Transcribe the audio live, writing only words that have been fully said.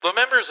The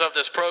members of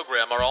this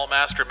program are all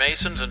Master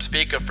Masons and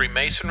speak of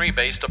Freemasonry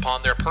based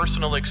upon their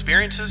personal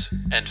experiences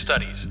and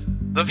studies.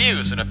 The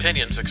views and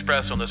opinions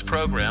expressed on this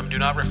program do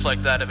not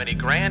reflect that of any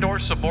grand or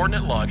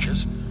subordinate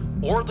lodges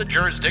or the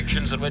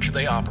jurisdictions in which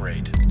they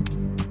operate.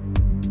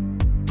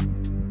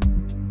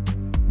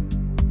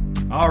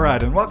 All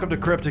right, and welcome to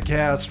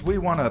Crypticast. We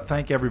want to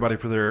thank everybody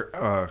for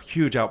their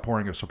huge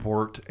outpouring of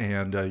support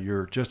and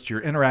your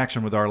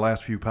interaction with our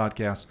last few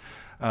podcasts.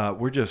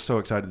 We're just so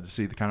excited to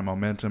see the kind of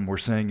momentum we're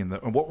seeing and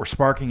what we're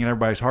sparking in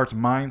everybody's hearts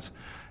and minds,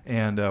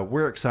 and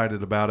we're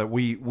excited about it.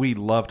 We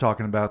love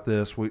talking about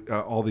this.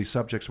 All these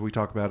subjects we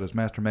talk about as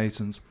Master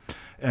Masons,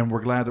 and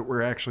we're glad that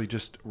we're actually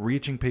just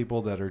reaching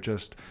people that are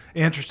just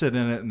interested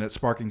in it and it's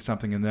sparking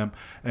something in them.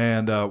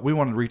 And we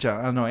wanted to reach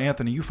out. I know,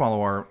 Anthony,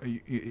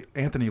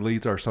 Anthony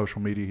leads our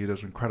social media. He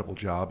does an incredible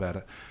job at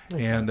it.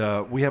 Okay.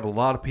 And we have a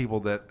lot of people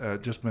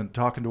that just been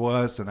talking to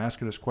us and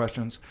asking us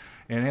questions.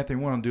 And Anthony,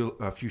 we want to do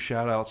a few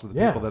shout-outs to the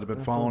people that have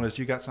been following us.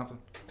 You got something?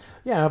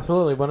 Yeah,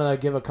 absolutely. Want to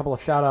give a couple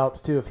of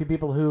shout-outs to a few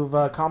people who've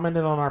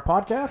commented on our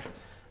podcast.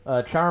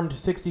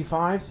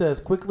 Charmed65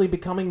 says, quickly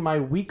becoming my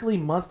weekly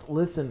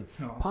must-listen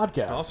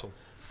podcast. Awesome.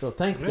 So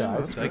thanks,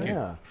 guys. Thank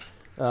you.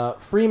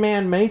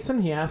 Freeman Mason,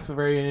 he asks a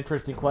very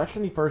interesting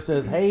question. He first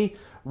says, hey,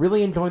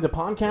 really enjoying the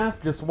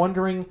podcast. Just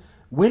wondering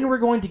when we're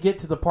going to get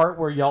to the part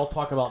where y'all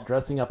talk about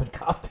dressing up in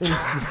costumes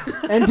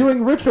and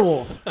doing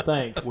rituals.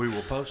 Thanks. We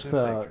will post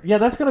it. Yeah,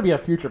 that's going to be a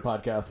future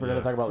podcast. We're going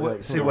to talk about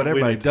what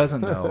everybody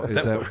doesn't know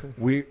is that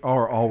we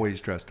are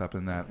always dressed up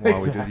in that while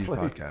we do these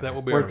podcasts. That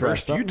will be our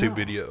first YouTube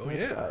video.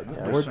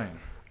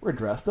 We're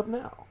dressed up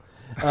now.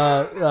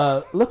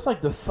 Looks like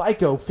the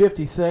Psycho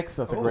 56.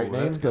 That's a great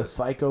name. The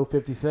Psycho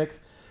 56.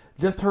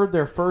 Just heard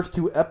their first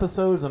 2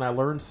 episodes and I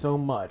learned so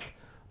much.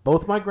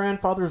 Both my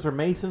grandfathers are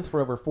Masons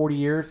for over 40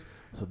 years.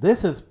 So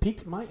this has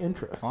piqued my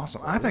interest.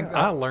 Awesome. So, I think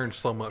I learned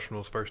so much from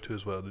those first 2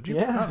 as well. Did you?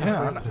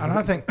 Yeah. And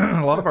I think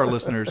a lot of our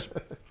listeners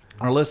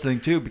are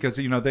listening too because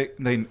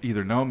they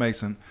either know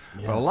Mason,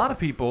 but a lot of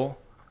people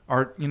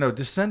are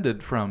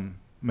descended from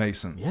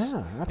Masons.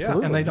 Yeah,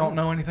 absolutely. And they don't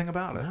know anything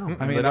about it.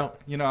 No.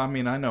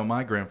 I know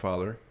my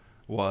grandfather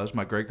was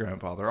my great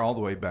grandfather all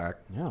the way back,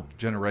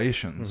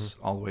 generations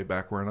all the way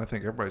back where, and I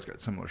think everybody's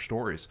got similar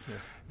stories. Yeah.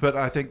 But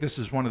I think this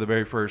is one of the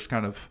very first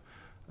kind of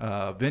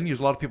venues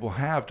a lot of people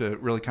have to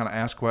really kind of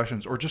ask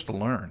questions or just to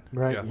learn,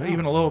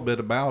 even a little bit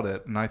about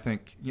it. And I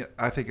think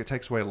it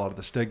takes away a lot of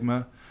the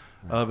stigma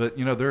of it.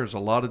 There's a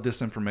lot of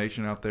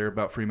disinformation out there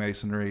about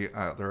Freemasonry.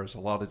 There's a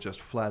lot of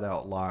just flat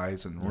out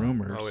lies and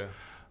rumors. Oh, yeah.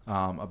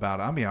 About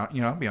it.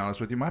 I'll be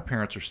honest with you. My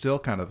parents are still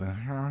kind of okay,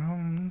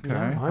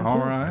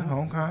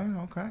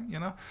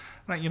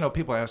 okay.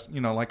 People ask,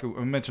 like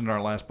we mentioned in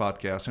our last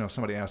podcast.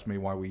 Somebody asked me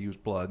why we use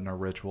blood in our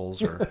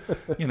rituals, or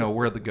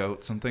we're the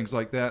goats and things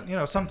like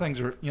that. Some things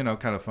are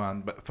kind of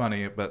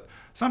funny, but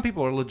some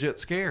people are legit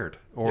scared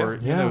or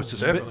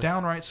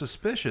downright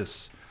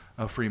suspicious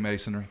of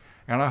Freemasonry.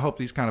 And I hope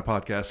these kind of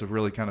podcasts have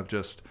really kind of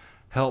just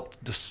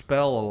helped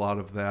dispel a lot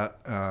of that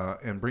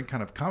and bring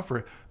kind of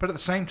comfort. But at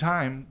the same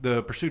time,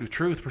 the pursuit of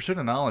truth, pursuit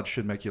of knowledge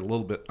should make you a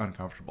little bit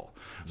uncomfortable.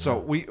 Yeah.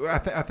 So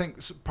I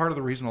think part of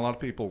the reason a lot of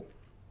people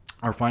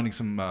are finding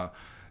some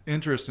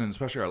interest in,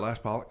 especially our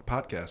last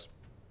podcast,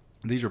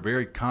 these are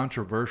very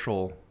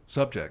controversial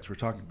subjects we're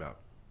talking about.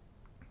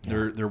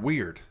 Yeah. They're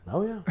weird.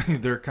 Oh, yeah.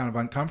 They're kind of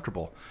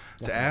uncomfortable.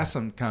 Definitely. To ask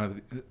them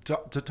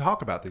to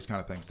talk about these kind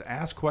of things, to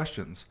ask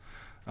questions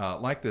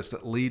like this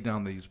that lead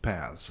down these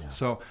paths. Yeah.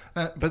 So,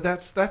 but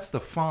that's the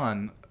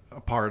fun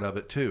part of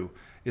it too,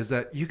 is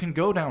that you can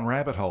go down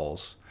rabbit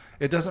holes.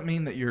 It doesn't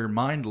mean that you're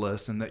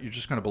mindless and that you're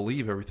just going to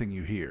believe everything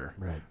you hear.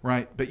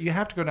 Right. But you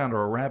have to go down to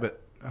a rabbit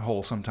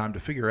hole sometime to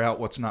figure out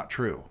what's not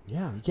true.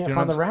 Yeah, you can't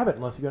find the rabbit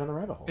unless you go down the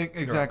rabbit hole.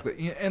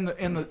 Exactly. In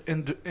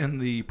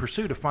the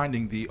pursuit of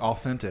finding the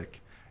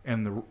authentic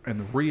and the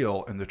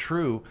real and the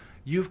true,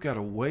 you've got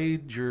to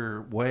wade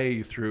your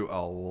way through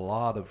a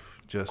lot of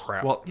just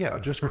crap.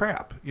 Just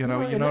crap. You know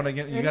what I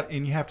get.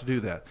 And you have to do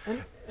that.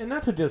 And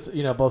not to just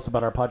boast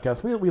about our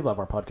podcast. We love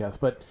our podcast,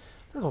 but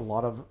there's a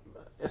lot of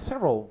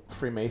several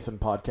Freemason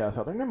podcasts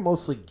out there, and they're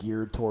mostly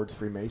geared towards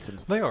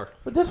Freemasons. They are,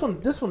 but this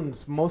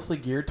one's mostly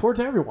geared towards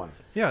everyone.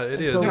 Yeah,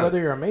 it is. So whether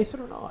you're a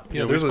Mason or not,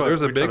 there's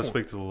a big one.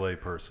 Speak to the lay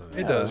person.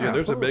 It does. Yeah,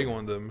 there's a big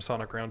one, the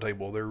Masonic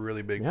Roundtable. They're a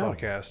really big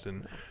podcast,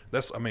 and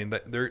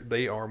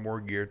they are more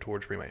geared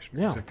towards Freemasons.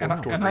 Yeah,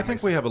 and I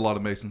think we have a lot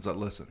of Masons that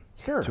listen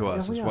to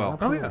us as well.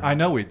 Absolutely. Oh, yeah. I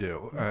know we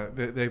do.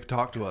 They've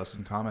talked to us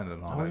and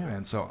commented on it,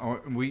 and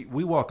so we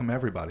welcome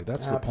everybody.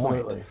 That's the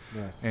point.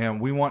 Yes. And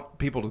we want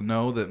people to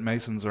know that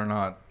Masons are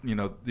not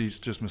these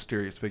just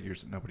mysterious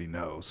figures that nobody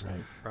knows,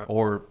 right.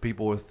 or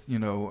people with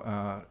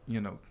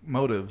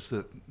motives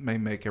that may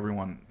make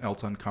everyone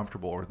else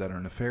uncomfortable or that are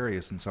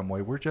nefarious in some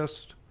way. We're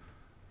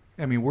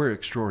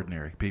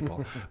extraordinary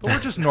people, but we're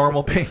just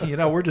normal people.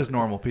 We're just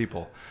normal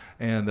people,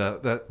 and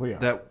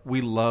that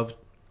we love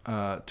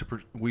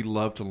we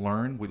love to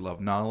learn. We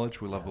love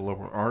knowledge. We love the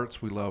liberal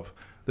arts. We love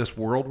this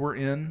world we're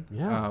in.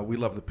 We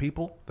love the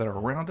people that are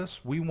around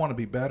us. We want to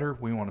be better.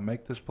 We want to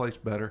make this place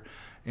better,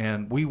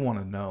 And we want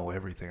to know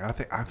everything. I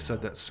think I've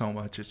said that so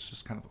much; it's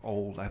just kind of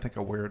old. I think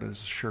I wear it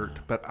as a shirt,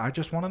 but I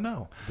just want to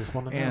know. Just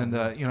want to know. And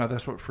you know,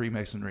 that's what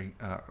Freemasonry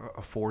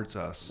affords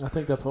us. I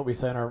think that's what we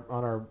say on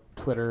our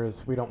Twitter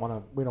is we don't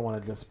want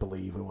to just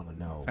believe, we want to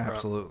know.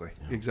 Absolutely,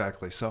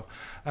 exactly. So,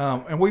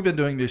 and we've been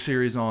doing this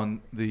series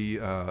on the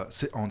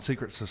on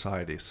secret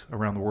societies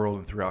around the world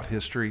and throughout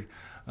history.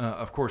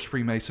 Of course,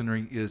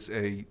 Freemasonry is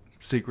a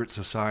secret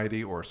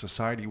society or a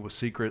society with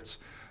secrets.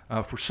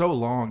 For so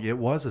long, it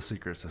was a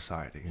secret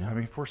society. Yeah. I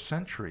mean, for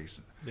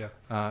centuries, Yeah.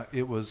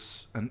 it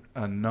was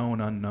a known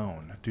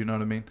unknown. Do you know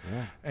what I mean?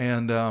 Yeah.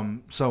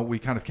 And so we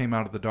kind of came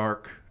out of the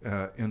dark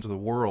into the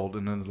world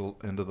and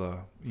into the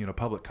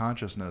public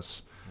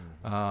consciousness.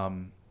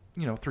 You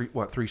know,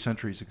 3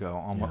 centuries ago,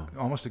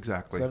 almost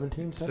exactly.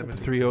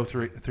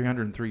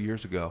 303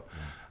 years ago.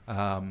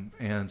 Yeah.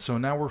 And so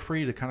now we're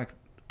free to kind of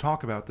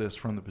talk about this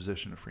from the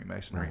position of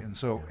Freemasonry. Right. And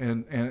so,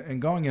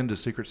 and going into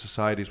secret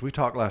societies, we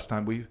talked last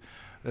time, we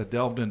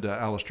delved into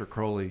Aleister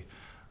Crowley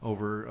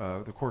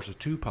over the course of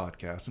 2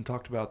 podcasts and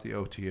talked about the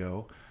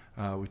OTO.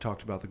 We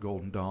talked about the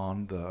Golden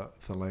Dawn, the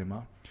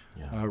Thelema,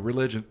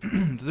 religion.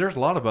 There's a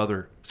lot of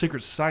other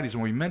secret societies,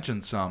 and we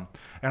mentioned some.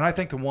 And I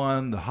think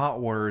the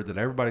hot word that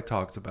everybody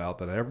talks about,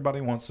 that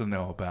everybody wants to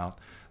know about,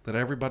 that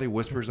everybody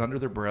whispers under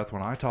their breath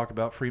when I talk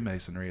about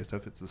Freemasonry, as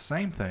if it's the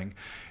same thing,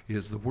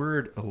 is the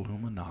word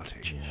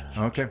Illuminati.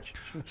 Yeah. Okay,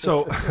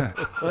 so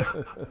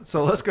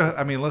let's go.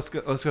 I mean, let's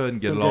go ahead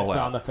and get Some it all good out.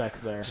 sound effects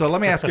there. So let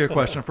me ask you a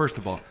question. First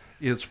of all,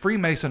 is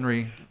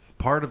Freemasonry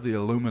part of the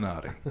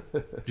Illuminati?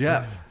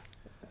 Jeff.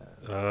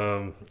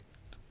 I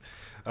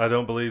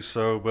don't believe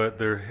so, but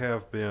there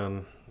have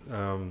been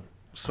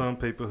some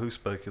people who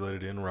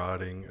speculated in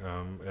writing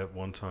at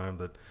one time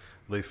that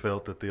they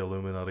felt that the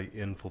Illuminati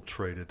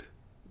infiltrated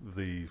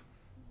the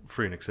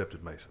free and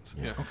accepted Masons.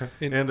 Yeah. Okay.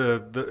 And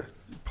the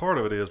part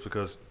of it is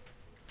because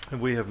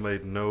we have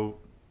made no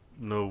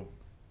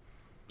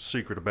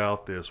secret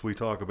about this. We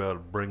talk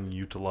about bringing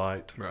you to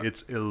light. Right.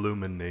 It's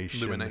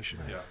illumination. Illumination.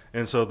 Yeah.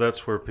 And so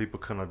that's where people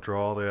kind of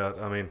draw that.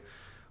 I mean,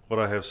 what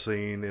I have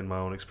seen in my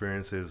own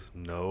experience is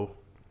no.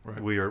 Right.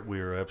 We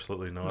are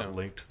absolutely not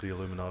linked to the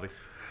Illuminati.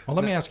 Well,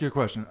 let me ask you a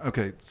question.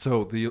 Okay,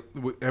 so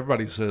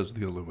everybody says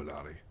the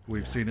Illuminati.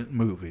 We've seen it in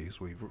movies.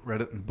 We've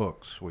read it in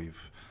books. We've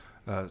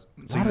a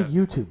seen lot it. of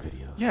YouTube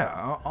videos.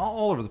 Yeah,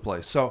 all over the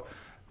place. So,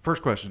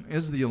 first question: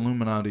 is the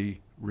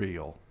Illuminati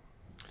real?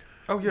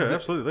 Oh yeah,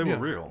 absolutely. They were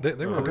real.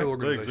 They were a real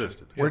organization. They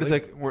existed. Where did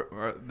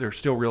they're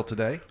still real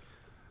today?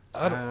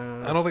 I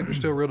don't think they're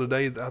still real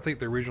today. I think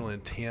the original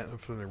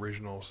intent from the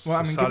original Well,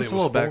 I mean, give society us a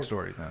little was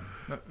backstory then.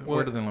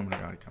 Where did the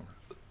Illuminati come from?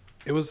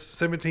 It was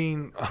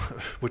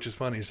which is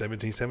funny,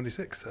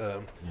 1776.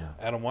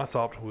 Adam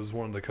Weishaupt was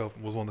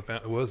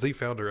was the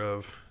founder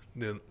of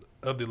the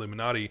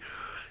Illuminati.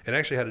 It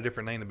actually had a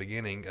different name in the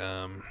beginning,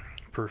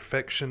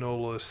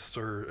 Perfectionalists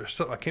or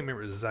something. I can't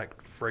remember the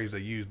exact phrase they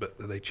used, but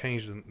they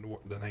changed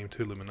the name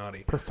to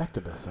Illuminati.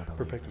 Perfectivists, I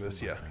believe.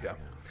 Perfectivists, yeah.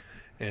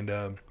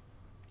 And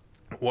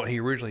what he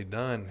originally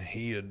done,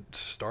 he had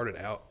started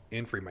out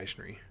in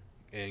Freemasonry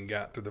and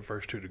got through the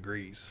first 2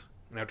 degrees.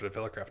 And after the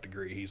Fellowcraft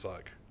degree, he's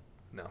like,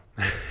 no,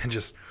 and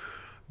just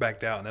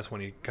backed out. And that's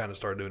when he kind of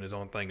started doing his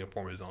own thing and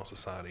forming his own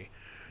society.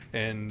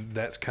 And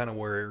that's kind of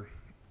where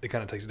it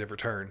kind of takes a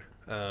different turn.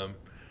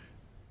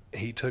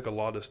 He took a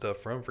lot of stuff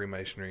from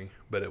Freemasonry,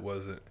 but it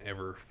wasn't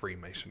ever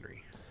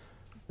Freemasonry.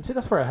 See,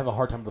 that's where I have a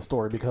hard time with the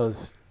story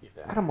because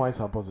Adam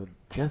Weishaupt was a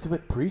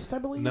Jesuit priest, I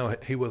believe. No,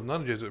 he was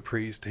not a Jesuit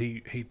priest.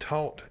 He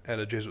taught at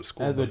a Jesuit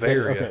school As in a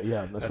Bavaria. okay,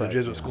 yeah, that's at right, a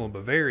Jesuit yeah. school in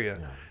Bavaria,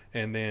 Yeah.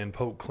 and then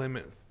Pope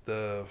Clement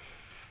the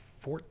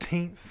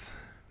 14th,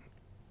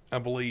 I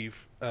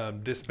believe,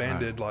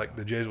 disbanded like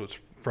the Jesuits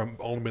from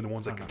only being the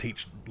ones that could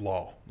teach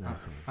law. I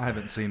see. I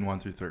haven't seen 1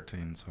 through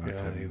 13, so I Yeah,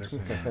 couldn't neither.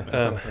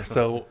 say.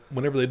 So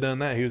whenever they done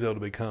that, he was able to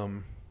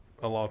become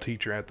a law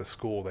teacher at the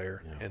school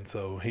there, Yeah. and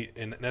so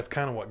and that's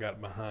kind of what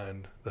got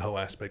behind the whole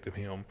aspect of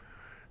him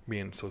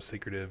being so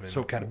secretive and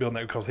So- kind of building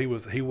that because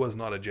he was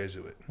not a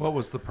Jesuit. What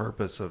was the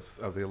purpose of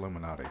the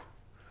Illuminati?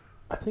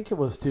 I think it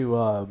was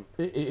to,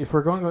 if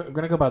we're going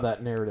to go by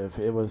that narrative,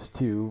 it was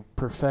to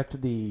perfect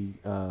the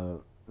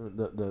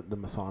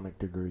Masonic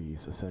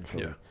degrees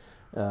essentially,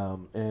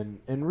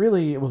 and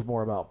really it was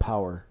more about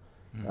power,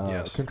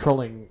 Yes.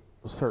 controlling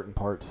certain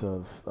parts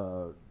of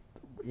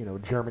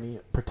Germany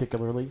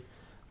particularly.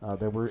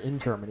 They were in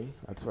Germany.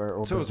 That's where.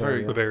 So it was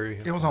very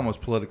Bavaria. It was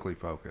almost politically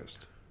focused.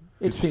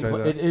 It Could you seems say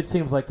like, that? it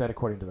seems like that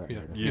according to that Yeah.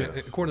 narrative. Yes.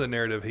 Yeah, according to the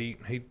narrative, he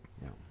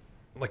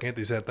like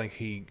Anthony said, I think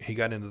he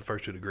got into the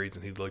first 2 degrees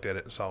and he looked at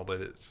it and saw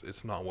that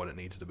it's not what it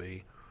needs to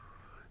be,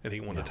 and he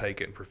wanted to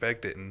take it and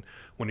perfect it. And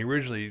when he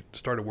originally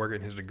started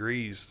working his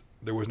degrees,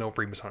 there was no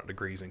Freemasonic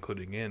degrees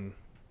including in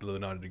the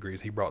Illuminati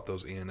degrees. He brought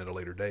those in at a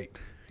later date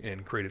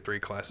and created 3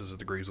 classes of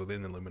degrees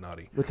within the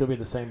Illuminati. Which would be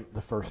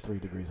the first 3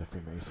 degrees of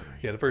Freemasonry.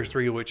 Yeah, the first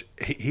 3, which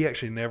he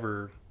actually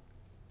never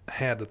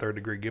had the 3rd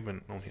degree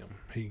given on him.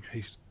 He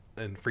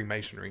in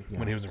Freemasonry Yeah.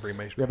 when he was in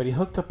Freemasonry. Yeah, but he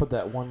hooked up with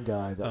that one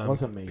guy that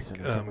was a Mason.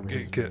 I can't remember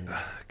his name.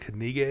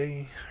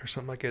 Knigge or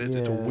something like that.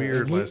 It's a Yeah,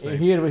 weird and last name.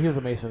 He was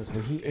a Mason, so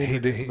he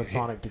introduced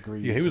Masonic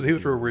degrees. Yeah, he was real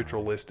into-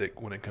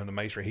 ritualistic when it came to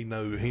masonry. He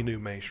knew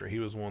masonry. He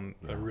was one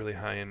of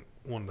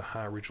the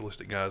high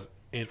ritualistic guys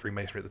in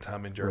Freemasonry at the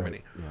time in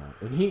Germany. Right,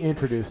 yeah, and he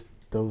introduced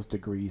those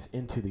degrees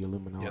into the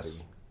Illuminati. Yes.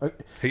 Uh,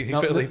 He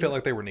now, felt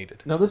like they were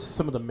needed. Now, this is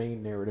some of the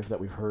main narrative that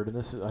we've heard, and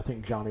this is, I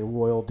think, Johnny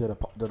Royal did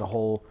a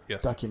whole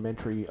Yes.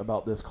 documentary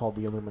about this called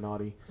The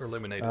Illuminati. Or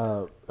eliminated.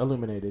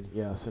 Illuminated,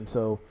 yes, and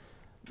so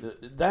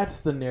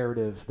that's the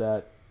narrative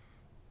that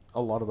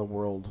a lot of the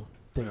world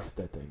thinks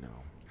that they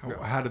know.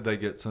 How did they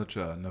get such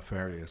a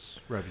nefarious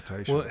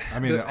reputation? Well, I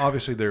mean,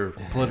 obviously they're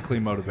politically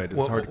motivated.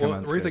 It's hard to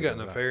come the reason it got unscathed with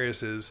that.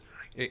 nefarious is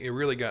it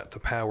really got to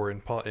power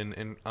and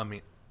I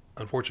mean,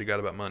 unfortunately, got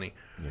about money.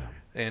 Yeah.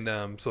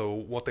 And so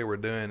what they were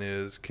doing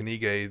is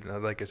Knigge,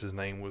 I think it's his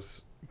name,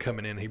 was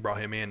coming in. He brought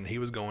him in. And he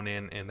was going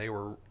in, and they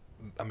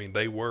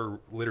were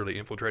literally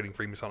infiltrating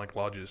Freemasonic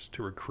lodges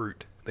to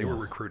recruit. They were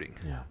Yes. recruiting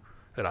Yeah.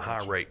 at a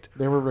high rate.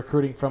 They were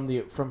recruiting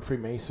from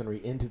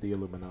Freemasonry into the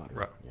Illuminati.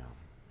 Right.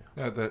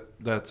 Yeah.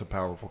 That's a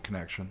powerful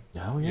connection.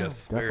 Oh yeah,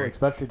 Yes, definitely, very.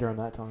 especially during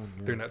that time.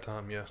 Yeah. During that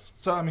time, yes.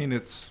 So I mean,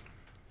 it's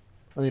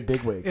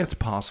bigwigs.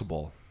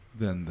 possible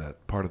then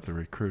that part of the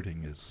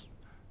recruiting is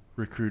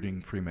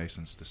recruiting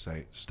Freemasons to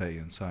stay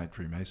inside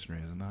Freemasonry,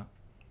 is it not?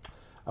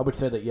 I would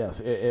say that yes.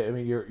 I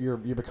mean, you're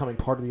becoming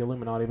part of the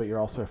Illuminati, but you're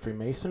also a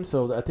Freemason.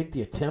 So I think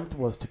the attempt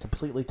was to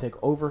completely take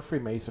over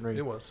Freemasonry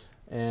It was.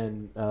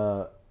 and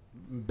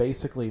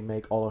basically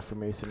make all of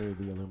Freemasonry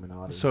the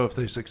Illuminati. So if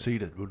they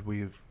succeeded, would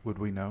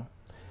we know?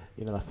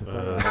 That's the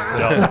thing.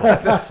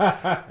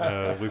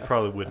 Doubtful. We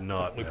probably would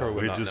not. We probably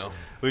would not just know.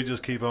 we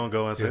just keep on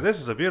going and say Yeah.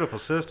 this is a beautiful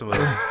system of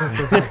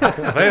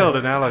veiled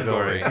in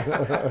allegory.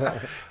 Yeah,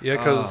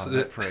 because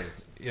that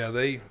phrase. yeah,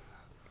 they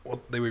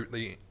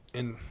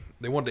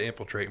wanted to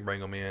infiltrate and bring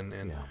them in,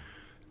 and Yeah.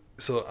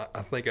 so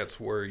I think that's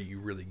where you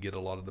really get a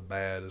lot of the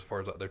bad as far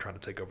as like they're trying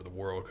to take over the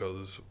world.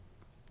 Because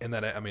in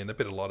that, I mean, they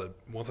put a lot of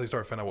once they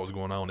started finding out what was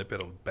going on, it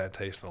put a bad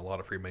taste in a lot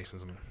of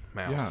Freemasons'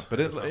 mouths. Yeah, but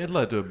it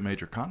led to a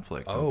major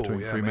conflict between yeah,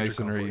 major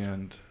Freemasonry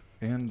conflict.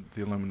 and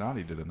the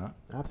Illuminati, did it not?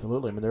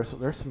 Absolutely. I mean,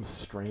 there's some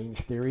strange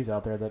theories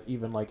out there that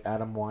even like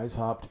Adam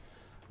Weishaupt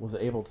was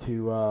able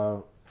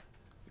to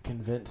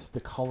convince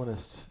the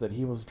colonists that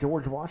he was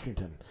George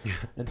Washington.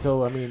 And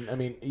so, I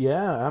mean,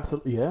 yeah,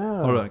 absolutely,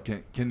 yeah. Hold on,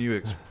 can you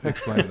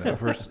explain that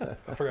first?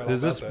 I forgot all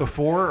Is this about that.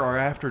 before or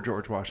after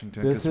George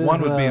Washington? This Because one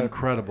is, would be uh,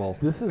 incredible.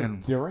 This is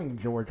and during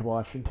George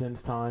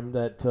Washington's time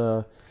that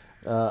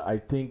I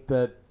think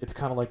that it's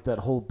kind of like that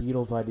whole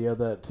Beatles idea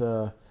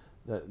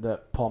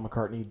that Paul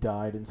McCartney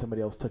died and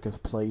somebody else took his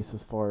place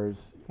as far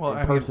as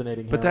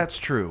impersonating him. But that's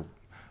true.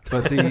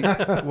 But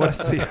the what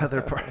does the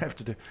other part have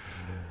to do?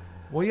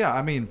 Well, yeah,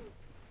 I mean,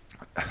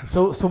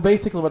 So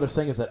basically what they're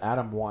saying is that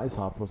Adam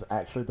Weishaupt was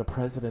actually the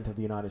president of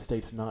the United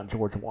States, not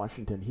George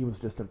Washington. He was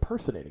just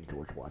impersonating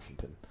George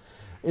Washington.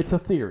 It's a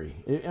theory.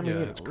 I mean,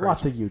 it's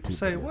lots of YouTube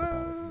Say videos what?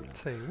 about it.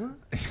 Say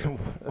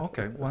what?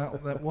 okay, well,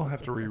 we'll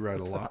have to rewrite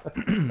a lot.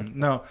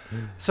 No,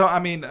 so I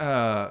mean,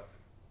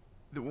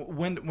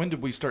 when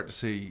did we start to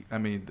see? I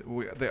mean,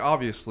 they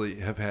obviously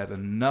have had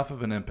enough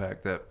of an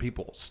impact that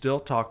people still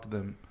talk to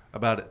them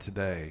about it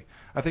today.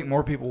 I think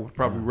more people would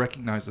probably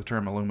recognize the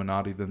term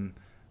Illuminati than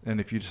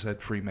if you just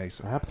said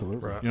Freemason.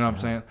 Absolutely. Right. You know what I'm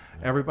saying?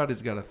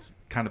 Everybody's got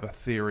kind of a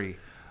theory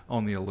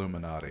on the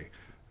Illuminati.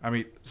 I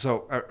mean,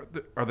 so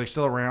are they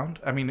still around?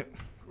 I mean,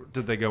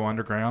 did they go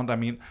underground? I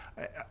mean,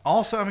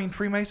 also, I mean,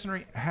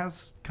 Freemasonry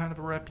has kind of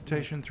a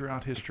reputation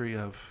throughout history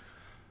of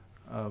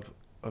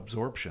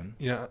absorption.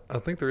 Yeah, I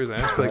think there is an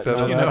aspect of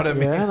No, it. You know what I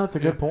mean? Yeah, that's a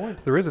good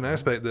point. There is an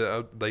aspect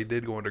that they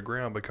did go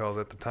underground because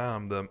at the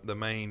time the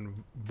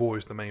main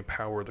voice, the main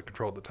power, the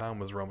control at the time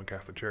was Roman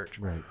Catholic Church,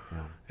 Right.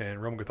 Yeah.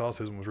 and Roman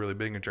Catholicism was really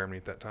big in Germany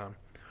at that time.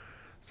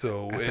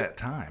 So At that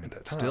time,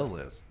 still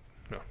is.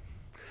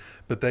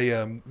 But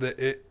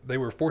they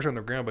were forced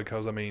underground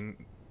because, I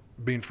mean,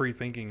 being free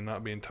thinking and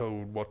not being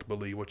told what to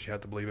believe, what you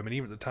had to believe. I mean,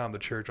 even at the time, the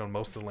church on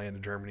most of the land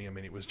in Germany, I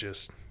mean, it was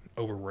just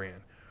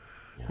overran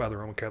by the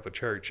Roman Catholic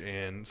Church.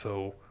 And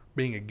so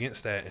being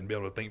against that and be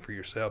able to think for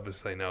yourself and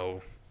say,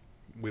 no,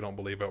 we don't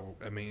believe it.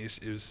 I mean,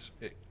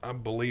 I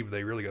believe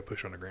they really got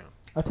pushed underground.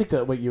 I think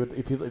that what you would,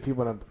 if you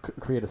want to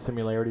create a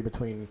similarity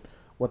between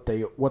what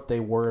they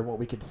were and what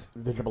we could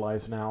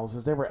visualize now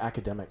is they were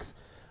academics,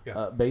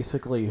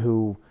 basically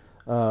who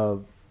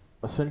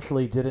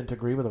essentially didn't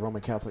agree with the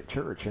Roman Catholic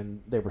Church,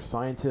 and they were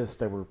scientists,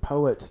 they were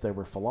poets, they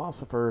were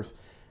philosophers,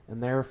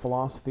 and their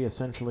philosophy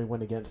essentially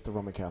went against the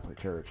Roman Catholic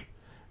Church.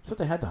 So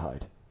they had to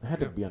hide. They had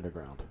to be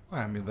underground.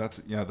 Well, I mean, that's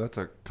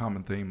a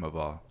common theme of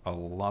a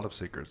lot of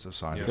secret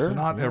societies. Sure.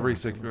 Not Yeah, every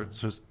absolutely.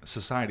 secret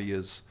society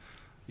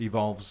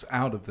evolves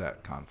out of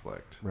that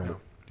conflict. Right. Do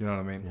you know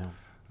what I mean?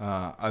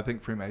 Yeah. I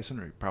think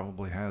Freemasonry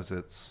probably has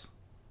its,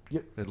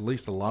 Yep. at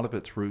least a lot of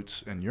its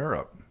roots in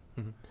Europe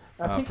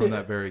I think from it-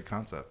 that very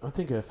concept. I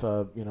think if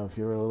if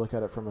you really look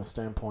at it from a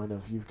standpoint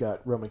of you've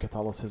got Roman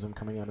Catholicism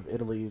coming out of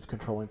Italy, is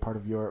controlling part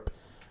of Europe,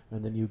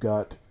 and then you've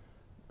got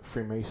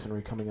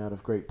Freemasonry coming out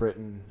of Great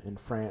Britain and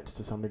France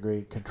to some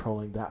degree,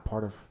 controlling that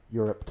part of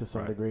Europe to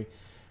some degree.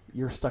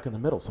 You're stuck in the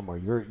middle somewhere.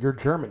 You're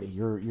Germany.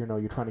 You're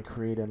trying to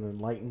create an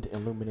enlightened,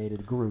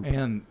 illuminated group.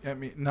 And I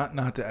mean,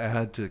 not to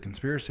add to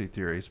conspiracy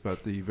theories,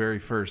 but the very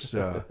first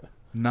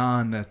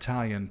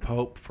non-Italian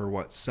pope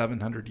for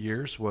 700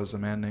 years was a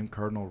man named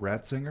Cardinal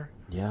Ratzinger.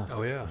 Yes.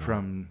 Oh yeah.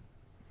 From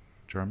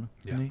Germany.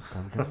 Yeah.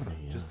 From Germany.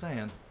 Yeah. Just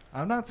saying.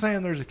 I'm not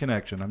saying there's a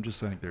connection. I'm just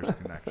saying there's a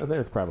connection.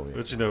 There's probably.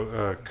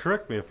 But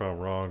correct me if I'm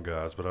wrong,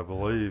 guys, but I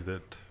believe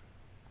that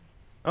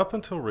up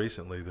until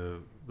recently, the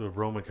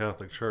Roman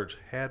Catholic Church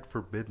had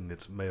forbidden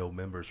its male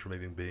members from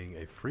even being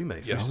a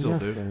Freemason. Yes, still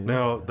do.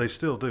 Now they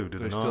still do. Do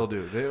they not? Still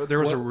do. There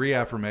was a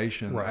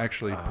reaffirmation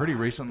actually pretty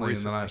recently in the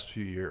recently. last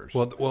few years.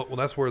 Well,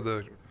 that's where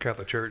the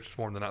Catholic Church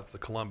formed the Knights of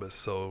Columbus.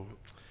 So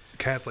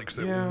Catholics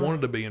that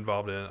wanted to be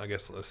involved in, I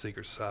guess, a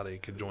secret society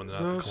could join the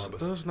Knights of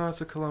Columbus. Those Knights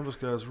of Columbus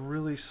guys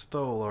really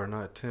stole our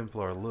Knight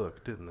Templar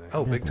look, didn't they?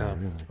 Oh, big time.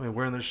 Really. I mean,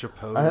 wearing their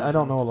chapeaux. I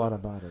don't know a lot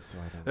about it, so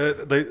I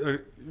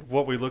don't.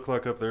 What we look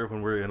like up there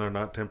when we're in our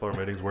Knight Templar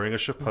meetings, wearing a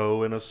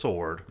chapeau and a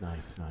sword.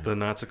 Nice. The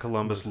Knights of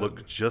Columbus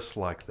look just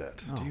like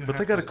that. Oh. But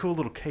they got a cool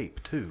little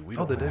cape too. We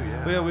don't they do,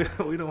 have-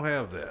 yeah. we don't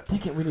have that.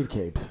 We need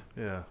capes.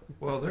 Yeah.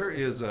 Well,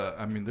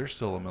 there's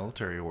still a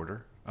military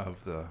order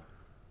of the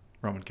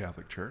Roman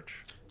Catholic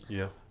Church.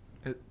 Yeah.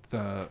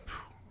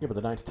 Yeah, but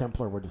the Knights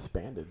Templar were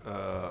disbanded.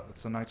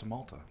 It's the Knights of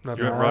Malta.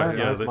 That's You're right. right.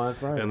 Yeah,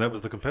 that's right. And that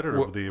was the competitor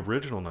of the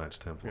original Knights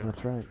Templar.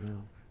 That's right. Yeah.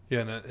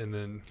 Yeah, and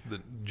then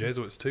the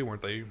Jesuits too,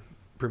 weren't they?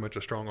 Pretty much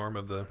a strong arm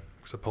of the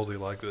supposedly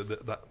like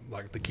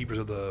the keepers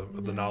of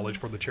the knowledge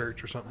for the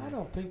church or something. I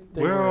don't think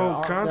they Well,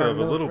 were. kind of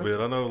a little bit.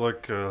 I know,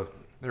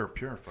 They were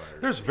purifiers.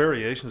 there's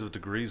variations of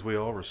degrees we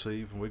all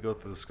receive when we go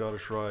through the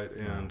Scottish Rite,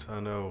 and I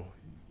know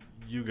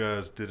you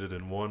guys did it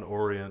in one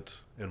Orient,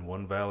 in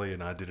one Valley,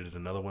 and I did it in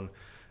another one,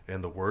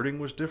 and the wording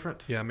was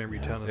different. Yeah, I remember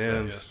you telling us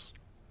And that. Yes.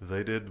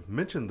 they did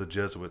mention the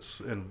Jesuits.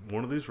 In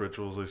one of these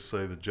rituals, they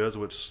say the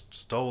Jesuits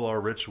stole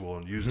our ritual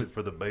and used it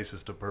for the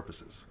basest of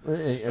purposes. Are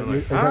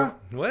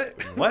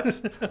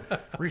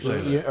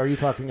you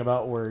talking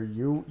about where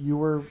you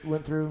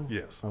went through?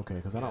 Yes. Okay,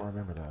 because I don't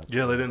remember that.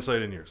 Yeah, they didn't say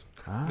it in yours.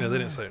 Ah. Yeah, they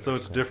didn't say it. So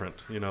it's different,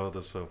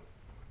 so.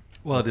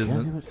 Well,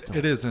 Jesuits don't.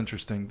 it is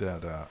interesting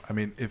that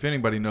if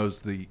anybody knows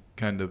the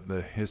kind of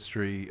the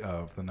history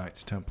of the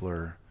Knights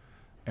Templar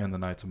and the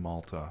Knights of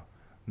Malta,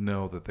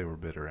 know that they were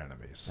bitter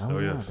enemies. Oh,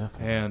 yeah, yes.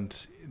 definitely.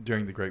 And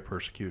during the Great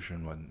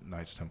Persecution, when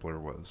Knights Templar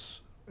was,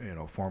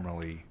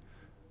 formally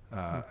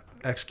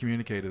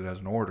excommunicated as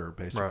an order,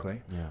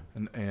 basically, Yeah.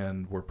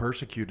 and were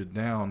persecuted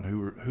down,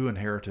 who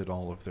inherited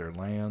all of their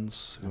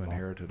lands, who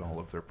inherited all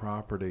of their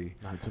property.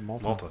 Knights of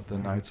Malta. Malta. The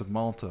Knights of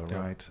Malta, Yeah.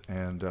 right?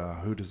 And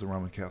who does the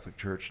Roman Catholic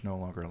Church no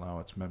longer allow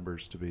its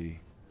members to be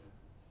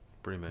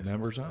Freemasons.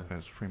 members of?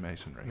 As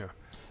Freemasonry. Yeah.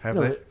 Have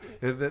No,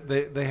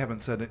 they haven't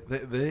said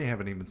it. They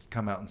haven't even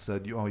come out and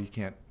said, you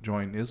can't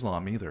join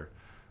Islam either.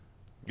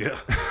 Yeah.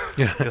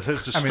 Yeah.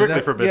 It's just strictly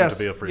forbidden to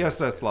be a Freemason. Yes,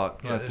 that's Yeah,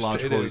 that's it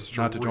logical is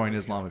not to join true.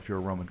 Islam if you're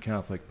a Roman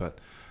Catholic. But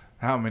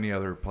how many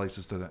other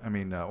places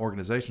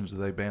organizations do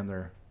they ban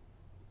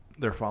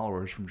their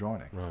followers from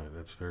joining? Right,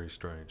 that's very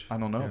strange. I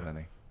don't know of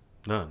any.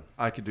 None.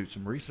 I could do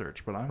some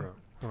research, but Right.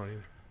 I don't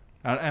either.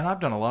 and I've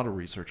done a lot of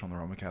research on the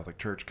Roman Catholic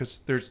Church because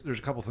there's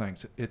a couple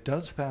things. It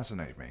does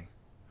fascinate me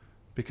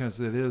because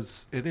it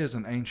is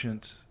an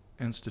ancient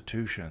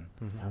institution,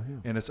 Oh,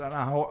 yeah. and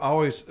I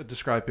always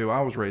describe people.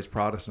 I was raised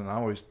Protestant. I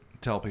always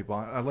tell people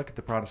I look at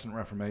the Protestant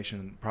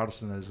Reformation,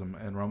 Protestantism,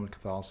 and Roman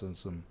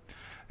Catholicism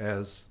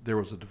as there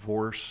was a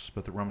divorce,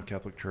 but the Roman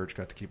Catholic Church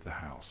got to keep the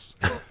house.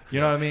 You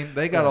know what I mean?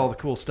 They got all the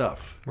cool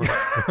stuff. And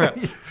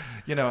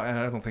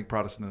I don't think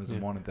Protestantism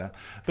wanted that.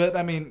 But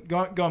I mean,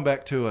 going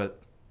back to it.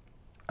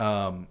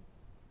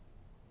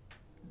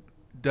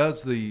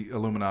 Does the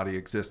Illuminati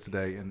exist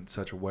today in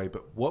such a way?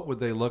 But what would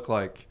they look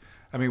like?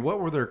 I mean, what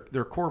were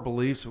their core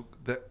beliefs?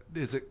 That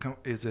is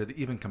it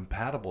even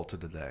compatible to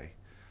today,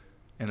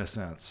 in a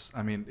sense?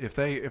 I mean, if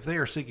they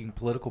are seeking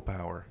political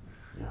power,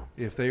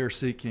 if they are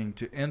seeking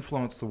to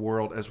influence the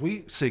world as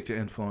we seek to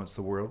influence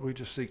the world, we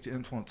just seek to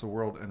influence the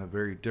world in a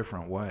very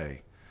different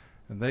way,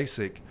 and they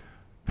seek.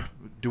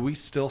 Do we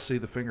still see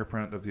the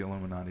fingerprint of the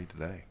Illuminati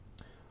today?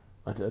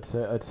 I'd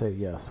say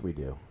yes, we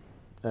do.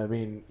 I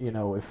mean,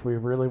 if we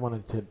really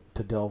wanted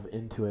to delve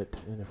into it,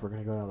 and if we're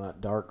going to go down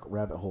that dark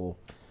rabbit hole,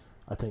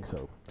 I think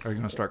so. Are you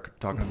going to start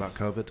talking about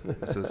COVID?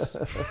 This is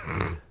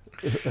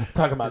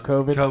Talking about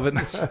COVID?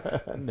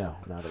 COVID. No,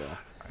 not at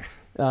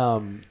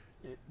all.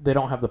 They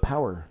don't have the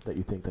power that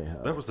you think they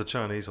have. That was the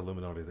Chinese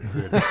Illuminati that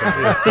created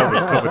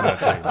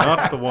COVID-19,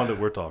 not the one that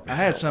we're talking I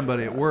had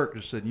somebody at work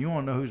that said, "You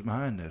want to know who's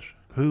behind this?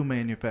 Who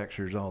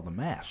manufactures all the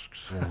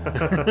masks?"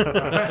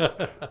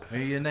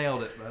 You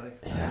nailed it, buddy.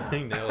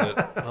 He nailed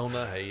it on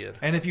the head.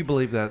 And if you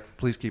believe that,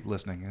 please keep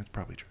listening. It's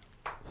probably true.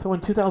 So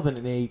in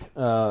 2008,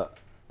 a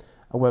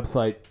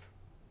website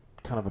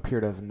kind of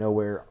appeared out of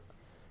nowhere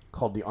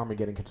called the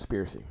Armageddon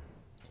Conspiracy.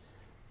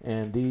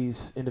 And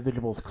these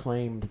individuals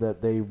claimed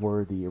that they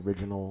were the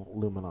original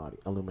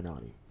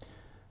Illuminati.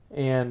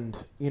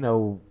 And,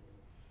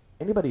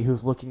 anybody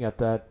who's looking at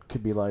that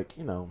could be like,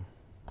 I don't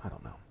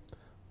know.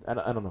 I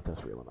don't know if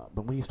that's real or not.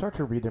 But when you start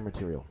to read their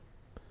material,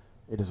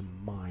 it is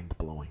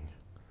mind-blowing.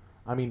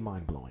 I mean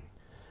mind-blowing.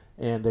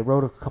 And they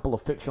wrote a couple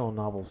of fictional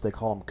novels. They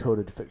call them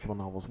coded fictional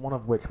novels, one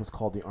of which was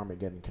called The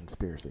Armageddon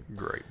Conspiracy.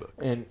 Great book.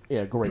 And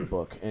great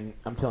book. And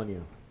I'm telling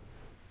you,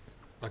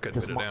 I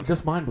couldn't put it down.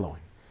 just mind-blowing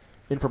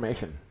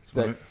information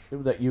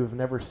that you've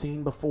never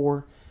seen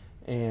before,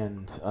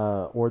 and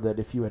or that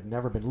if you had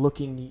never been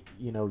looking,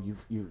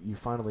 you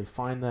finally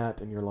find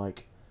that, and you're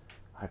like,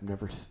 I've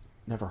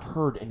never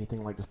heard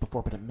anything like this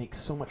before, but it makes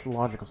so much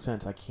logical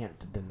sense. I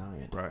can't deny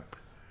it. Right.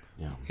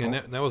 Yeah. And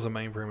that was the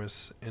main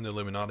premise in the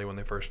Illuminati when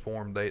they first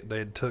formed.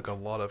 They took a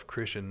lot of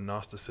Christian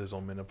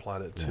Gnosticism and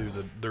applied it to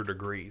their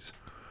degrees.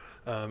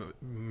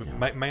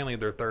 Mainly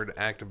their third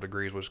active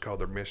degrees, which is called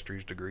their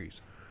mysteries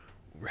degrees,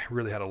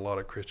 really had a lot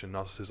of Christian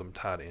Gnosticism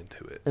tied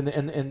into it. And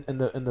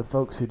the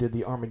folks who did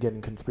the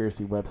Armageddon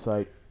Conspiracy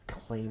website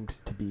claimed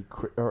to be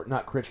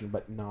not Christian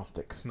but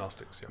Gnostics.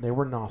 Gnostics, yeah. They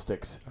were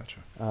Gnostics.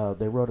 Gotcha.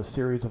 They wrote a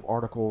series of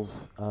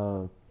articles,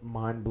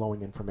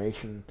 mind-blowing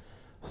information,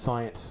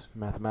 science,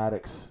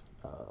 mathematics,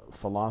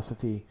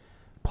 philosophy,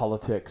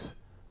 politics,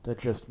 that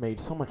just made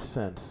so much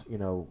sense,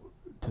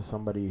 to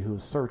somebody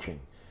who's searching.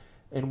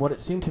 And what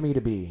it seemed to me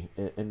to be,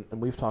 and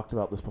we've talked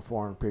about this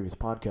before on previous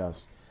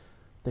podcasts,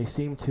 they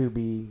seem to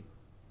be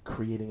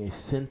creating a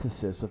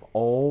synthesis of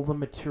all the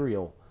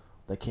material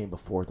that came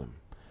before them.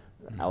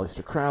 Mm-hmm.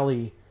 Aleister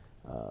Crowley,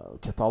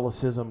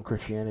 Catholicism,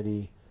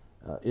 Christianity,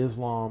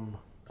 Islam,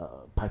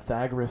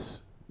 Pythagoras,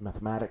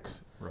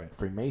 mathematics, right.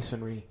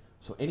 Freemasonry.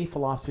 So any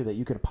philosophy that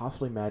you could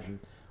possibly imagine,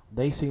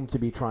 they seem to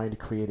be trying to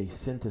create a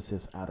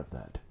synthesis out of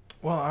that.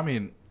 Well, I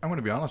mean, I'm going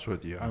to be honest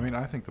with you. I mean,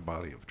 I think the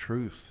body of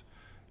truth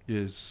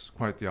is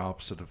quite the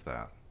opposite of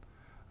that.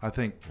 I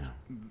think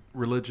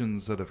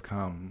religions that have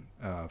come,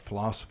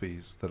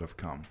 philosophies that have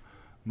come,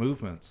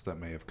 movements that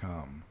may have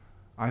come,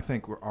 I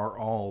think are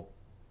all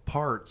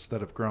parts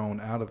that have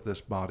grown out of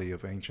this body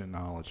of ancient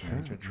knowledge and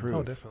ancient truth.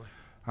 Oh, definitely.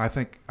 I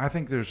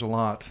think there's a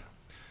lot,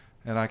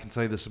 and I can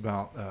say this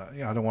about,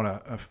 I don't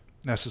want to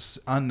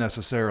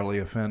unnecessarily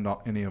offend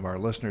any of our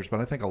listeners,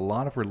 but I think a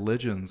lot of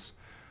religions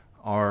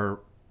are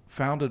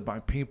founded by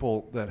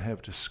people that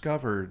have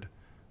discovered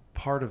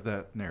part of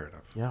that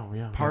narrative,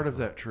 part of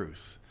that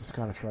truth. The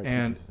Scottish Rite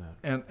teaches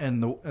that.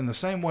 And the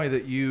same way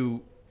that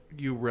you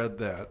read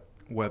that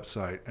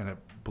website and it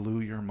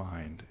blew your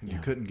mind and you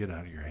couldn't get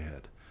out of your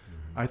head.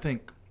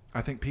 Mm-hmm.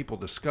 I think people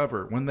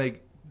discover, when they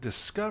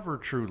discover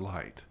true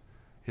light,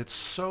 it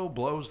so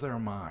blows their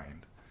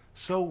mind,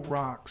 so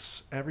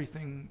rocks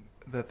everything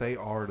that they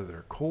are to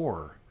their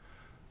core,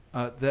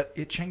 that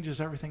it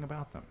changes everything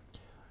about them.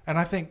 And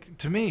I think,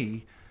 to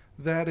me,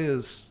 that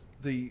is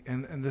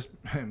and this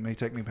may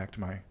take me back to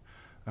my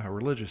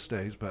religious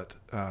days, but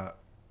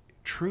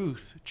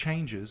truth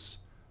changes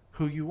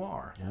who you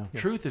are. Yeah.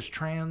 Truth is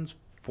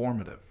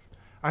transformative.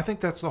 I think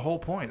that's the whole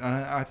point. And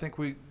I think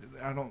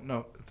I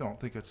don't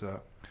think it's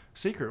a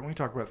secret when we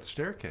talk about the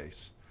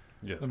staircase,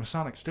 the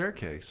Masonic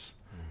staircase.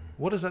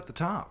 Mm-hmm. What is at the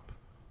top?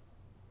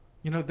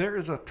 There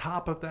is a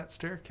top of that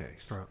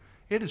staircase. Right.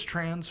 It is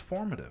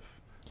transformative.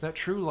 That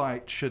true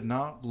light should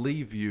not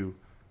leave you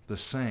the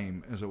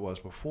same as it was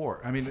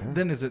before. I mean,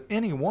 then is it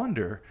any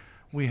wonder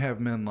we have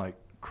men like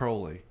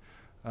Crowley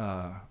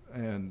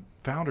and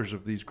founders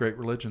of these great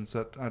religions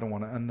that I don't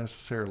want to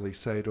unnecessarily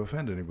say to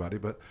offend anybody,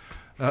 but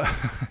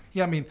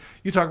I mean,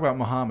 you talk about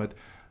Muhammad,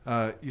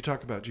 you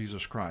talk about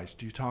Jesus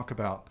Christ, you talk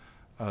about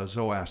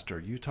Zoroaster,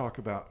 you talk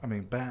about,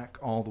 back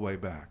all the way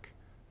back.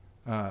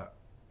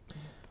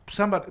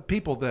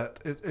 People that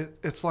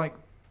it's like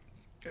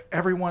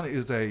everyone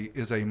is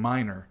a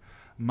miner,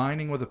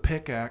 mining with a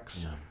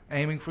pickaxe,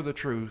 aiming for the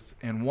truth,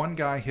 and one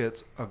guy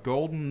hits a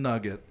golden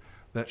nugget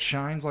that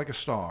shines like a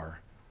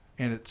star,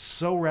 and it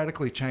so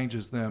radically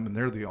changes them, and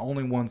they're the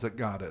only ones that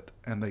got it,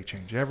 and they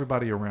change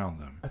everybody around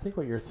them. I think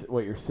what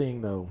you're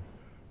seeing though,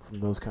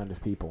 from those kind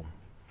of people,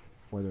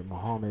 whether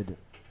Muhammad,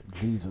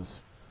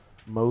 Jesus,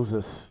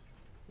 Moses,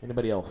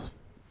 anybody else,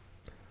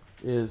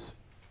 is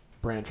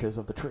branches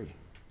of the tree.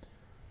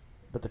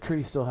 But the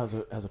tree still has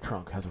a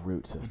trunk, has a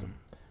root system.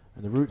 Mm-hmm.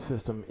 And the root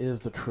system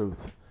is the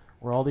truth,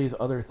 where all these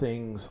other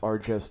things are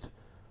just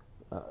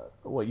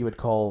what you would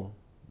call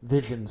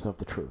visions of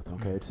the truth,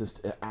 okay? Mm-hmm. It's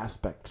just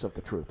aspects of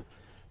the truth.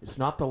 It's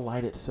not the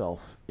light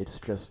itself, it's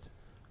just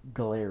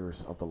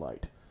glares of the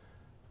light.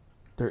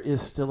 There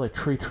is still a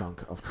tree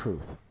trunk of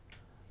truth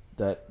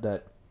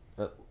that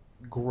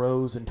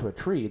grows into a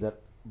tree that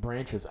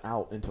branches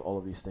out into all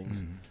of these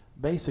things,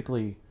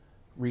 basically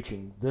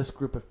reaching this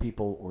group of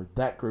people or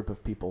that group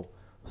of people,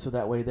 so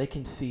that way they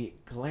can see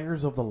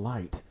glares of the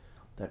light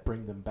that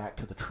bring them back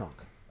to the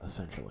trunk,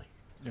 essentially.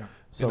 Yeah.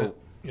 So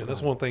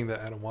that's one thing that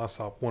Adam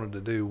Weishaupt wanted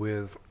to do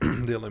with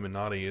the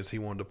Illuminati, is he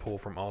wanted to pull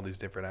from all these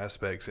different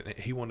aspects, and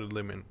he wanted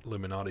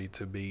Illuminati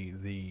to be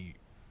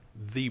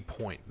the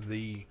point,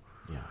 the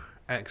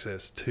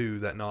access to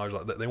that knowledge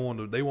like that. They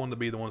wanted to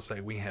be the ones to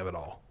say, we have it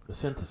all. The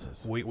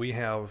synthesis. We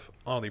have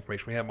all the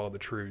information. We have all the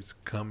truths.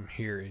 Come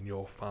here and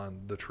you'll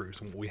find the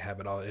truths. And we have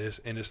it all.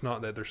 And it's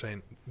not that they're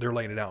saying they're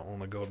laying it out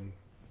on a golden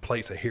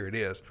plate. Say, here it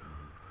is.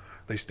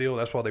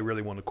 That's why they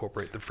really want to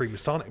incorporate the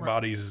Freemasonic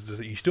bodies. Is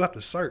that you still have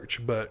to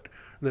search, but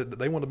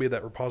they want to be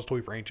that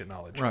repository for ancient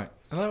knowledge. Right.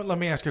 Let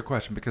me ask you a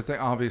question, because they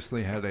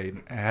obviously had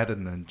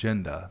an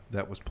agenda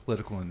that was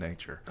political in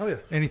nature. Oh yeah.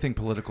 Anything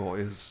political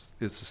is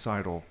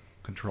societal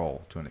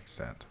control to an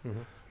extent.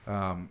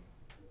 Mm-hmm.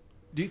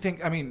 Do you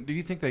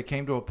think they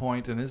came to a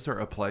point, and is there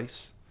a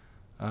place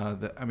I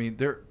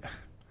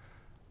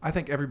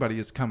think everybody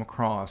has come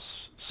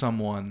across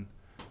someone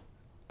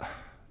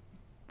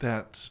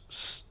that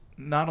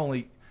not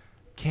only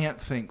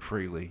can't think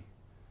freely,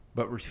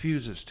 but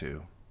refuses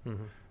to.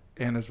 Mm-hmm.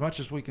 And as much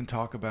as we can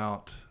talk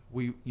about,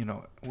 we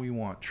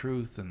want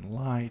truth and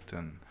light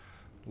and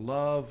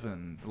love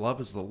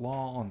is the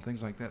law and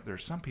things like that.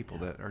 There's some people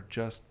that are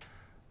just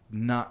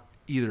not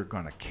either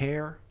going to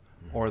care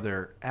or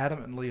they're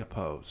adamantly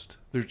opposed.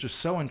 They're just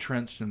so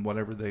entrenched in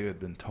whatever they had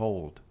been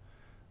told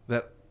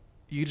that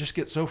you just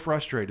get so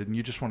frustrated and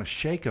you just want to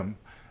shake them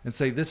and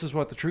say, this is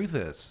what the truth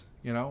is.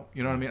 You know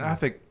what I mean? I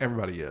think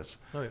everybody is.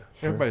 Oh yeah.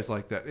 Sure. Everybody's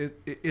like that.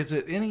 Is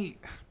it any?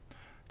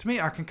 To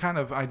me, I can kind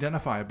of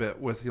identify a bit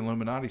with the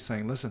Illuminati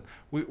saying, listen,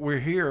 we're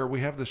here,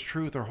 we have this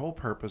truth, our whole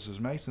purpose as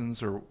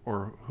Masons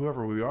or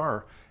whoever we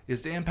are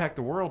is to impact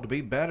the world, to be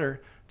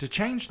better, to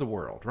change the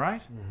world,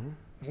 right? Mm-hmm.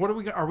 What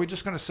are we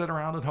just going to sit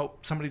around and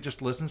hope somebody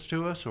just listens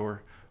to us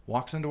or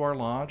walks into our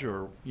lodge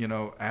or,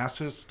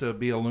 asks us to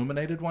be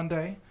illuminated one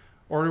day?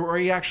 Or are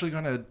you actually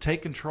going to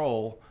take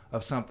control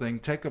of something,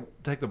 take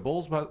the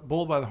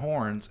bull by the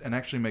horns and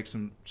actually make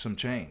some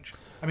change?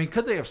 I mean,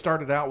 could they have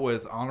started out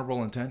with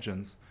honorable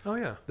intentions? Oh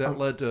yeah. That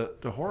led to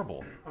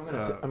horrible. I'm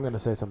going to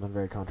say something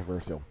very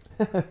controversial.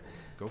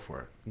 Go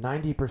for it.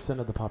 90%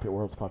 of the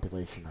world's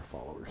population are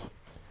followers.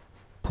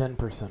 10%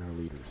 are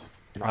leaders.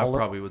 And I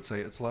probably would say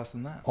it's less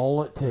than that.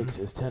 All it takes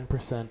is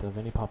 10% of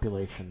any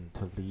population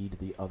to lead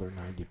the other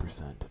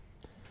 90%.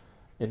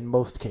 In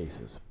most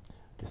cases,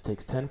 it just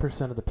takes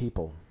 10% of the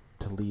people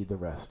to lead the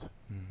rest.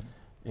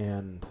 Mm-hmm.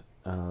 And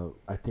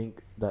I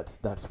think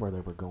that's where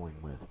they were going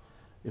with.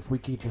 If we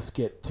could just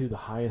get to the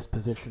highest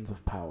positions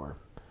of power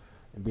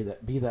and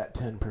be that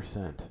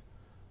 10%,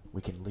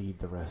 we can lead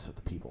the rest of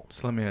the people.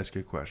 So let me ask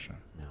you a question.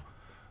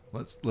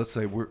 Yeah. Let's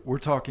say we're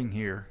talking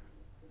here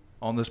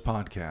on this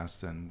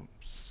podcast, and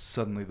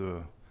suddenly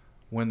the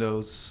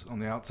windows on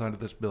the outside of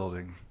this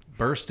building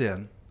burst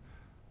in.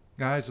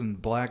 Guys in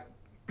black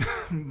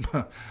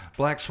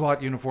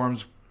SWAT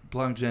uniforms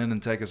plunge in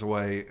and take us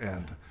away,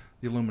 and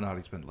the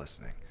Illuminati's been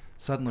listening.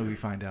 Suddenly we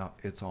find out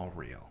it's all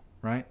real,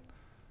 right?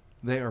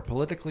 They are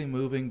politically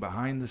moving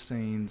behind the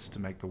scenes to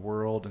make the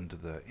world into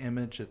the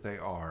image that they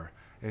are.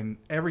 And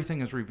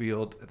everything is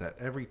revealed that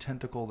every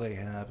tentacle they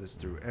have is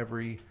through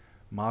every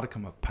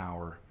modicum of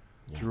power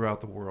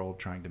throughout the world,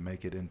 trying to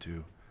make it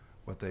into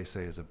what they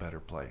say is a better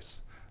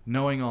place.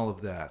 Knowing all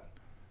of that,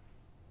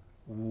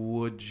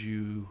 would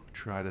you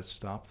try to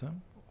stop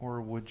them, or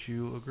would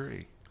you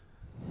agree?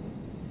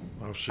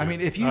 Oh, shit. I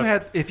mean, if you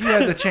had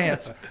the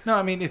chance,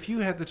 if you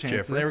had the chance,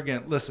 Jeffrey? and they were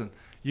going, listen,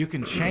 you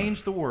can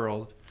change the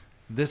world.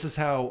 This is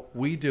how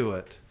we do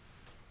it.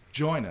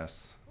 Join us,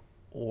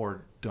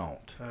 or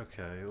don't.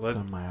 Okay.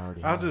 Some I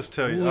already I'll have. just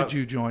tell you. Would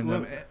you join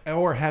them,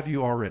 or have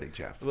you already,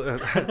 Jeff?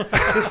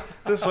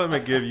 just let me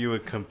give you a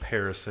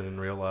comparison in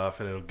real life,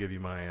 and it'll give you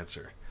my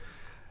answer.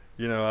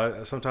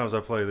 Sometimes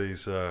I play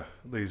these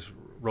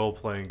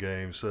role-playing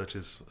games such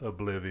as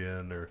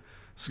Oblivion or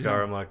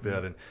Skyrim like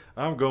that, and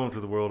I'm going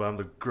through the world. I'm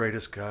the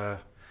greatest guy.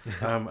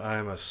 I'm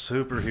a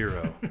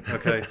superhero.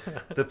 Okay,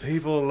 the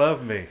people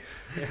love me,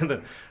 and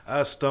then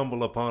I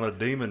stumble upon a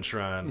demon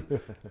shrine.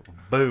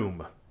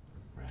 Boom.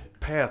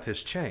 Path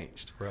has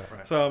changed. Right.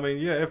 So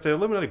if the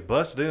Illuminati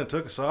busted in and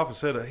took us off and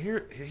said,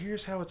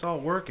 here's how it's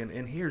all working,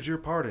 and here's your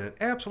part in it,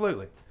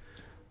 absolutely.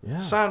 Yeah,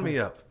 Sign me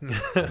up.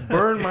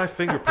 Burn my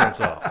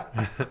fingerprints off.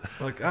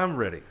 I'm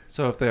ready.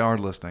 So if they are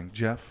listening,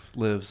 Jeff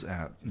lives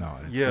at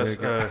Yes,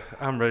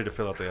 I'm ready to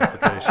fill out the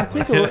application. I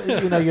think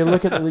you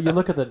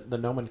look at the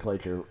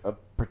nomenclature,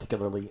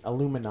 particularly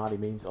Illuminati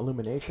means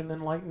illumination,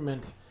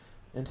 enlightenment,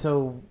 and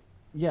so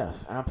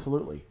yes,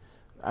 absolutely,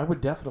 I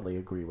would definitely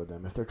agree with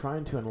them. If they're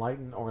trying to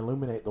enlighten or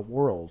illuminate the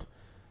world,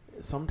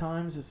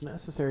 sometimes it's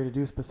necessary to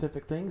do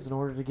specific things in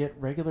order to get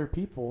regular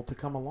people to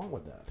come along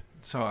with that.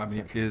 So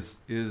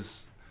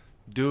is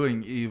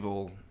doing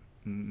evil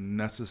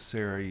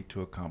necessary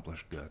to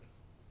accomplish good?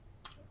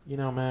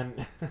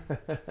 Man,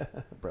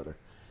 brother,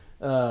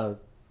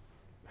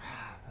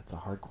 that's a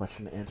hard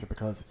question to answer,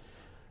 because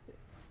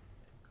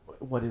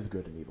what is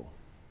good and evil,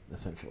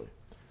 essentially?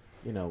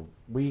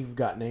 We've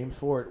got names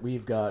for it.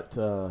 We've got,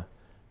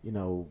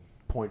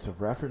 points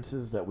of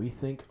references that we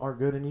think are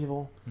good and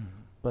evil,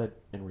 but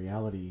in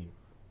reality,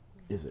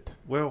 is it?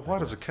 Well, why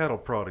does a cattle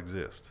prod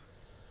exist?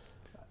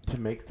 To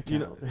make the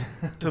cattle.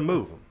 To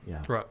move them.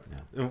 Yeah. Right.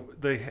 Yeah. And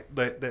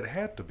that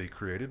had to be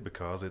created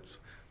because it's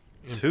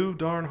too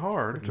darn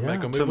hard To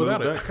make them to move move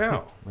without that it.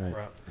 cow. Right.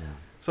 Right. Yeah.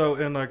 So,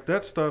 and like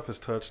that stuff is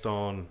touched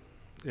on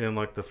in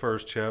like the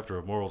first chapter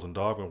of Morals and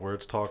Dogma, where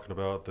it's talking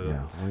about the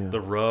Yeah. Oh, yeah.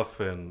 the rough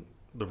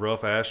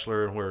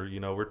Ashler, and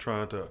where we're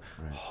trying to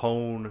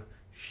hone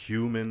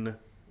human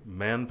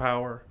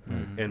manpower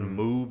and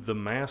move the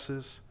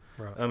masses.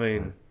 Right. I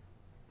mean,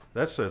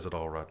 that says it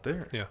all right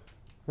there. Yeah.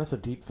 That's a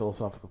deep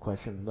philosophical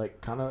question. Like,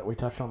 kind of, we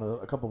touched on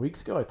a couple of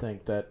weeks ago. I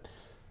think that,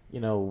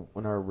 in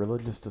our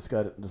religious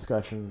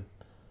discussion,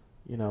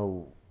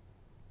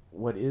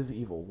 what is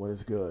evil? What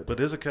is good? But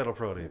is a cattle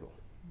prod evil?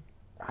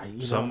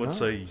 You Some don't would know.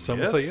 say Some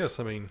yes. would say yes.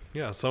 I mean,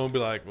 yeah. Some would be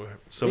like, well,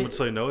 Some would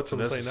say no. It's a some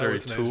would say no. necessary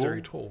It's a tool.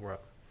 necessary tool, right?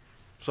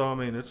 So I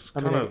mean, it's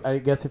I kind mean, of I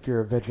guess if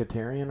you're a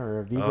vegetarian or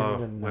a vegan,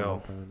 then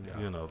well,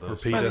 no.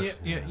 those. Repeat But us.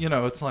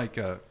 it's like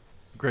a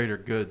greater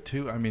good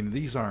too. I mean,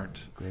 these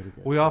aren't. Greater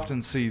good. We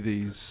often see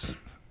these,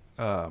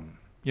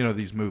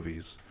 these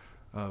movies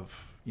of,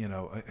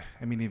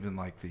 I mean, even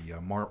like the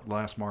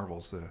last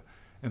Marvels, the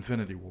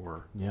Infinity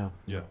War. Yeah.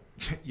 Yeah.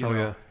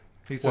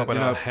 He What said, about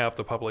out half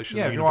the population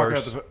yeah, of if the you walk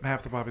universe? out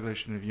half the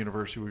population of the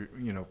universe,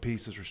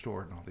 peace is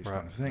restored and all these Right.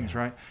 kind of things,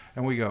 right?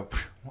 And we go,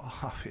 well,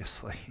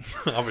 obviously.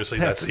 Obviously,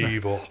 that's not-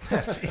 evil.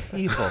 That's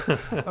evil.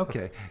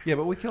 Okay. Yeah,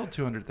 but we killed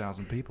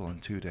 200,000 people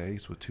in 2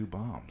 days with 2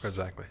 bombs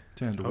Exactly.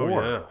 to end Oh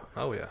war. yeah.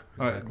 Oh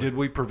yeah. Did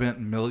we prevent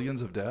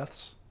millions of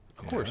deaths?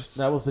 Of course.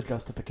 That was the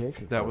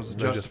justification. That for was it,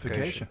 the yeah.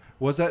 justification.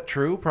 Was that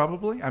true?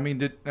 Probably.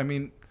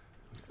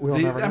 We'll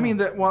never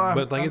know.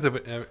 But the thing is, if we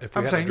I'm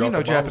hadn't saying, dropped the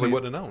bombs, Japanese- we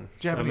wouldn't have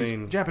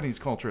known. Japanese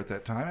culture at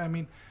that time.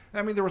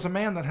 I mean, there was a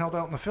man that held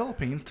out in the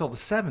Philippines till the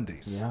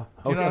 70s. Yeah. You know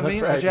Okay, what I that's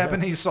mean? right, A yeah.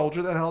 Japanese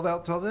soldier that held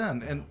out till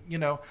then, and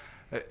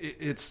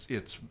it's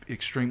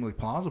extremely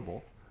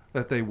plausible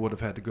that they would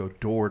have had to go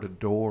door to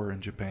door in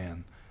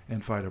Japan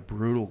and fight a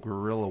brutal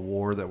guerrilla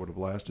war that would have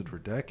lasted for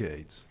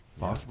decades,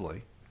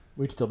 possibly.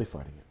 We'd still be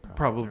fighting it.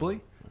 Probably.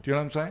 Do you know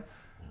what I'm saying?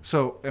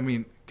 So, I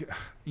mean,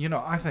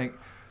 I think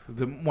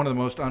one of the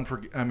most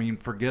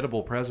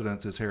forgettable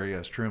presidents is Harry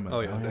S. Truman. Oh,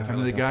 yeah, I mean,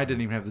 definitely. the guy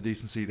didn't even have the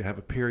decency to have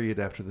a period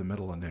after the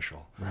middle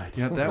initial. Right.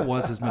 That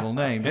was his middle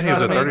name. And You he know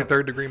was a what I mean?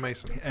 33rd degree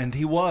Mason. And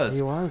he was.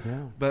 He was,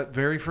 yeah. But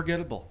very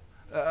forgettable.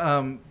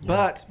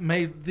 But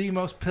made the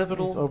most He's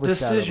pivotal overshadowed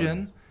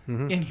decision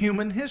Mhm. in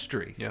human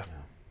history. Yeah.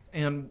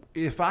 And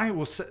if I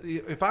was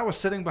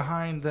sitting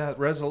behind that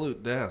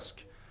Resolute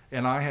desk,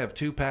 and I have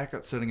 2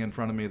 packets sitting in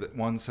front of me that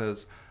one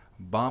says,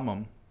 "Bomb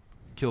them,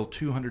 kill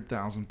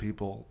 200,000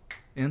 people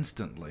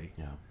instantly,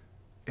 Yeah.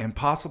 and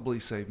possibly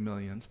save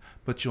millions,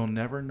 but you'll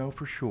never know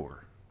for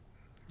sure,"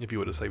 If you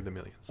would have saved the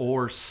millions.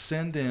 or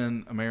send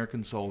in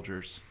American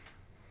soldiers,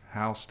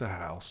 house to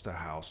house to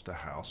house to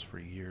house for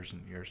years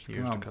and years to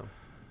come,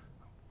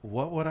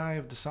 what would I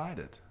have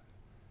decided?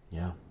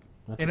 Yeah.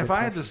 That's And a if good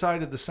I had question.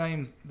 decided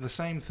the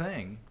same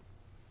thing,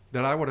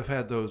 that I would have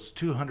had those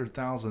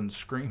 200,000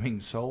 screaming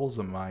souls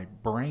in my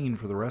brain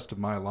for the rest of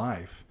my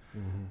life,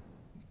 Mhm.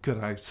 could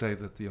I say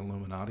that the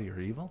Illuminati are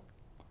evil?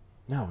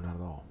 No, not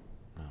at all.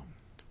 No.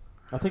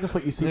 I think that's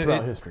what you see Yeah,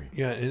 throughout history.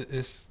 Yeah,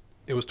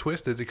 it was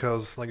twisted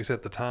because, like I said,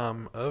 at the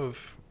time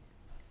of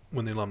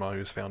when the Illuminati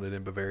was founded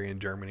in Bavaria,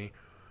 Germany,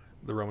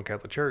 the Roman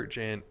Catholic Church,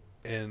 and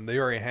they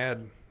already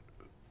had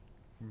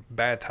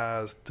bad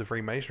ties to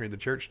Freemasonry. The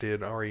church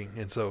did already,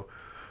 and so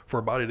for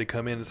a body to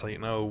come in and say,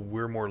 "No,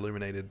 we're more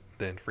illuminated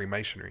than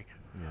Freemasonry.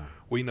 Yeah.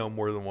 We know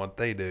more than what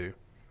they do."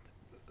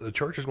 The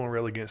church is going to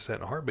rail against that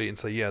in a heartbeat and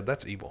say, "Yeah,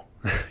 that's evil.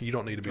 You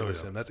don't need to be Oh,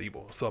 listening. yeah. That's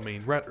evil." So I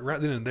mean, right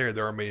then and there, they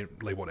are being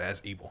labeled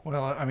as evil.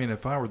 Well, I mean,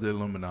 if I were the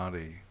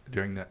Illuminati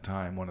during that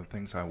time, one of the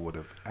things I would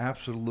have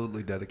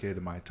absolutely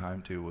dedicated my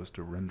time to was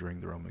to rendering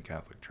the Roman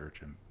Catholic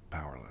Church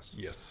powerless.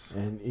 Yes.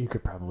 And you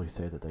could probably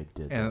say that they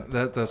did. And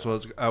that. that's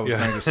what I was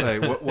Yeah. going to say.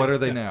 What are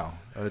they now?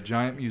 A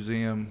giant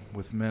museum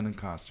with men in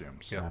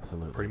costumes. Yeah.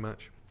 Absolutely. Pretty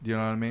much. Do you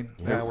know what I mean?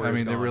 Yeah. There's- Power I is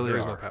mean, they gone. really There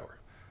is are. no power.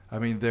 I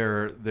mean,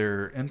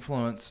 their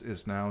influence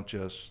is now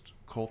just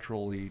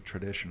culturally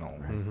traditional.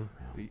 Right.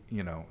 Mhm.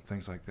 Yeah.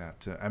 Things like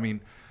that. I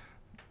mean,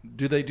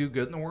 do they do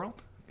good in the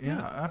world? Yeah,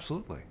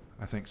 absolutely.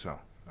 I think so.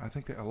 I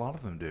think that a lot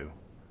of them do.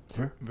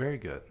 Sure. Very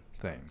good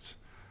things.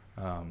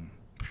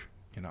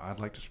 I'd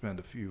like to spend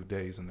a few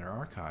days in their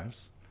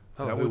archives.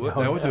 Oh, that who would wouldn't?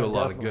 that would do a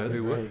lot of definitely. good.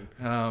 Who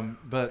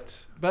wouldn't?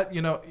 But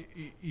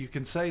you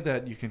can say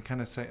that. You can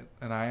kind of say.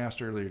 And I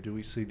asked earlier, do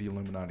we see the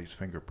Illuminati's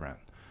fingerprint?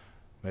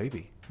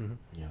 Maybe. Mhm.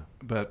 Yeah.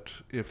 But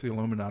if the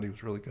Illuminati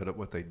was really good at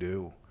what they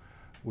do,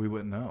 we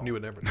wouldn't know. You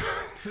would never know.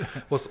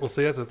 well,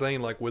 see, that's the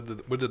thing. Like with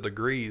the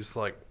degrees,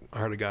 like I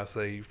heard a guy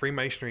say,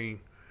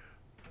 Freemasonry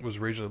was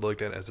originally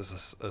looked at as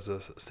a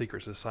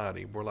secret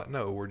society. We're like,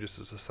 no, we're just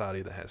a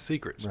society that has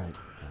secrets. Right.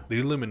 The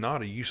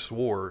Illuminati, you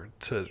swore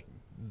to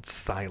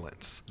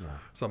silence. Yeah.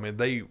 So I mean,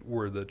 they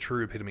were the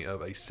true epitome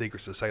of a secret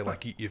society.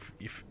 Like if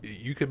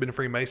you could have been a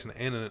Freemason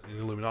and an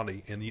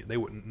Illuminati, and they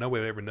wouldn't,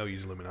 nobody would ever know you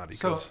was Illuminati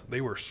because So- they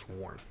were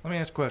sworn. Let me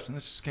ask a question.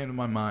 This just came to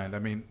my mind. I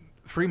mean,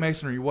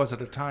 Freemasonry was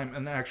at a time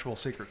an actual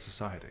secret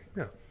society.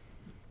 Yeah.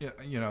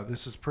 Yeah,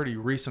 this is pretty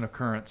recent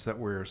occurrence that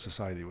we're a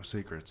society with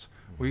secrets.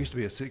 We used to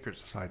be a secret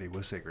society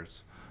with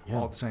secrets Yeah.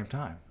 all at the same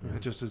time, Yeah.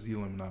 just as the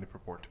Illuminati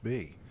purport to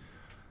be.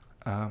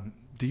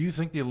 Do you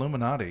think the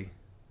Illuminati?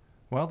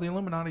 Well, the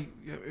Illuminati,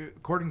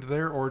 according to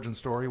their origin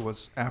story,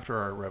 was after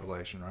our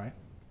revelation, right?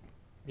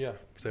 Yeah,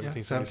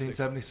 1776.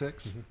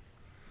 1776.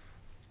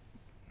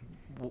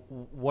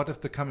 What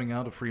if the coming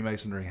out of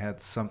Freemasonry had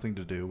something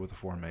to do with the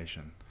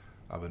formation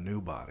of a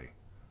new body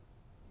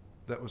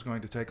that was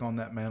going to take on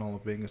that mantle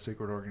of being a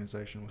secret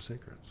organization with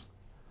secrets?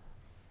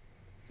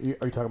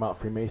 Are you talking about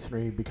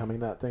Freemasonry becoming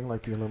that thing,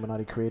 like the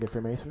Illuminati created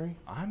Freemasonry?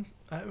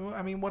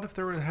 I mean, what if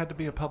there had to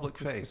be a public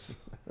face?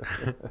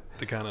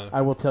 To kind of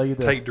I will tell you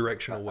this. take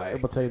direction away. I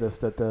will tell you this,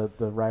 that the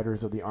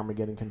writers of the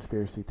Armageddon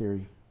conspiracy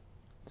theory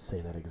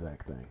say that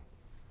exact thing.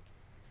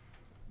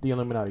 The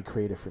Illuminati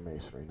created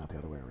Freemasonry, not the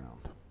other way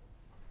around.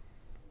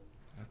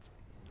 That's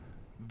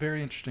a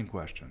very interesting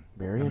question.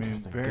 Very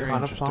interesting. Very kind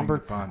of interesting somber.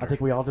 to ponder. I think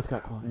we all just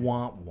got quiet.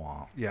 Womp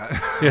womp. Yeah.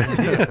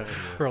 Yeah.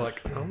 We're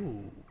like,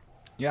 oh.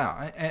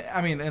 Yeah.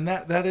 I mean, and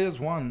that is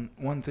one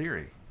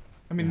theory.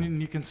 I mean,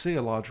 and you can see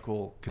a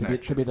logical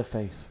connection. To be the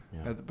face.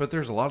 Yeah. But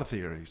there's a lot of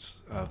theories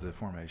of the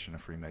formation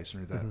of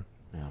Freemasonry that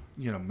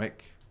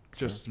make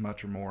just as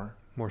much or more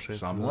sense,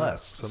 some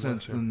less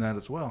sense than that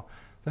as well.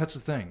 That's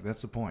the thing.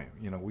 That's the point.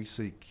 We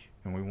seek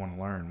and we want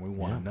to learn. We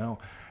want to know,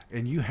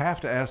 and you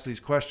have to ask these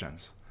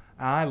questions.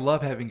 I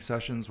love having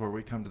sessions where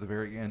we come to the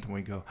very end and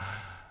we go,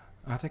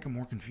 I think I'm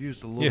more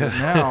confused a little bit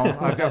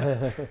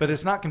now. But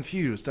it's not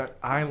confused.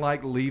 I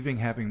like leaving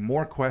having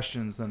more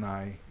questions than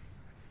I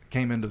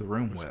came into the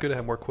room with. It's good to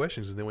have more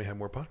questions, and then we have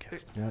more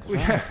podcasts. That's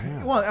right.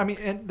 Yeah. Well, I mean,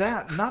 and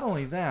that, not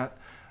only that,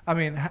 I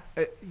mean,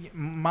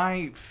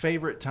 my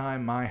favorite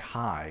time, my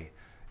high,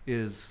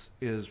 is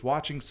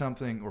watching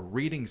something or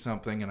reading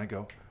something, and I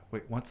go,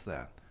 wait, what's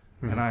that?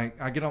 Mm-hmm. And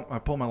I get on, I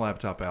pull my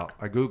laptop out,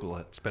 I Google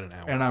it, spend an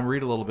hour, and I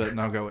read a little bit,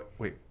 and I'll go,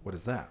 wait, what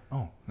is that?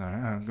 Oh, no,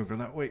 I Google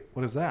that. Wait,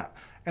 what is that?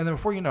 And then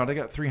before you know it, I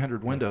got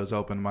 300 windows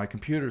open. My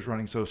computer's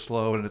running so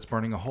slow, and it's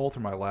burning a hole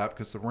through my lap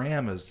because the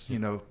RAM is,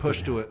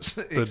 pushed to its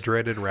the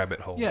dreaded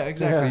rabbit hole. Yeah,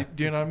 exactly. Yeah.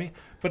 Do you know what I mean?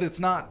 But it's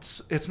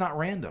not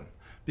random,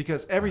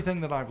 because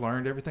everything that I've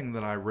learned, everything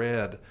that I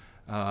read,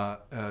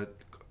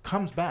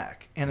 comes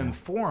back and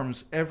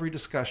informs every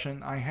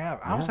discussion I have.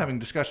 I was having a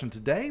discussion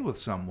today with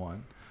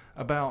someone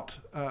about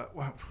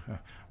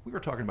we were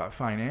talking about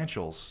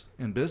financials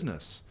in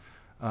business.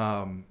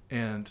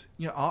 And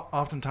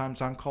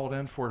oftentimes I'm called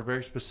in for a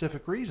very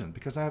specific reason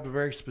because I have a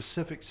very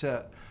specific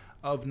set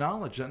of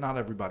knowledge that not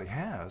everybody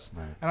has.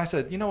 Right. And I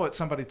said, you know what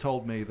somebody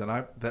told me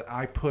that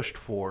I pushed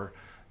for,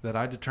 that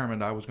I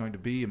determined I was going to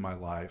be in my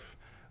life,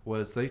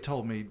 was they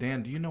told me,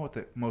 Dan, do you know what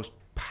the most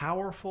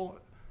powerful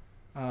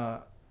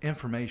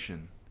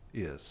information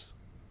is?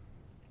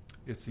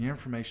 It's the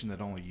information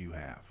that only you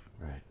have.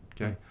 Right.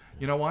 Okay. Mm-hmm.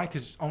 You know why?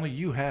 Because only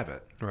you have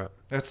it. Right.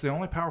 That's the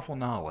only powerful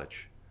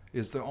knowledge.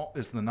 Is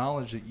the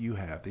knowledge that you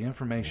have, the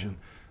information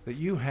that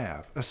you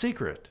have, a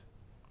secret,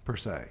 per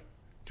se.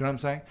 Do you know what I'm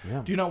saying?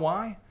 Yeah. Do you know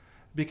why?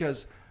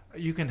 Because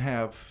you can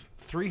have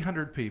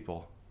 300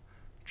 people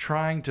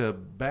trying to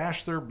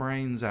bash their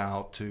brains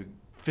out to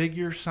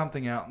figure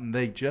something out, and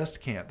they just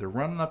can't. They're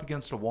running up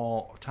against a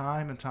wall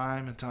time and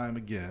time and time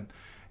again.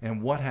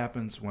 And what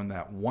happens when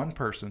that one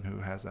person who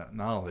has that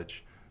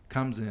knowledge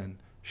comes in,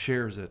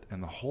 shares it,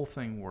 and the whole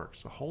thing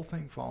works? The whole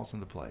thing falls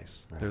into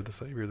place. Right. They're the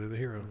savior. They're the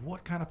hero.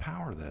 What kind of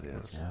power that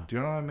is? Yeah. Do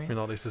you know what I mean? In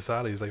all these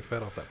societies, they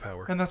fed off that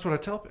power. And that's what I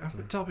tell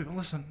people.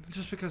 Listen,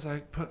 just because I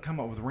come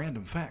up with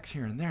random facts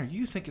here and there,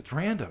 you think it's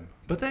random,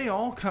 but they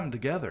all come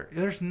together.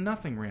 There's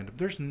nothing random.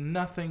 There's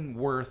nothing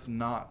worth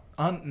not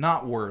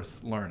worth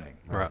learning.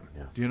 Right.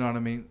 Yeah. Do you know what I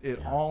mean?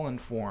 It all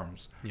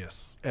informs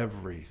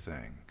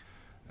everything.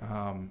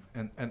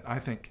 And I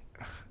think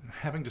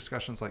having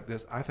discussions like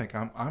this, I think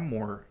I'm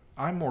more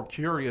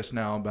curious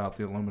now about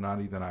the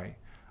Illuminati than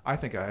I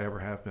think I ever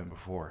have been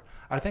before.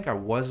 I think I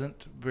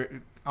wasn't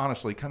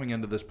honestly coming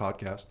into this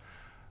podcast.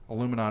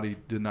 Illuminati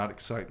did not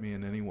excite me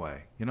in any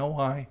way. You know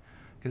why?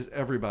 Because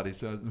everybody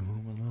says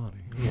Illuminati.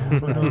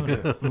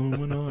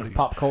 Illuminati. It's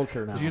pop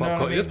culture now. You know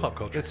what I mean? It is pop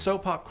culture. It's so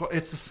pop culture.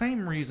 It's the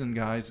same reason,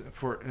 guys.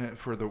 For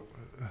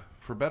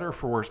better or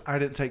for worse, I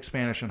didn't take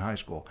Spanish in high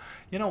school.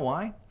 You know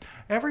why?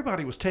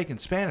 Everybody was taking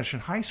Spanish in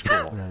high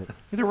school. Right.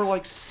 There were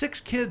like 6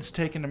 kids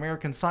taking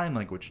American Sign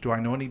Language. Do I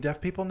know any deaf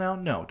people now?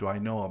 No. Do I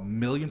know 1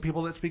 million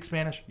people that speak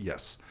Spanish?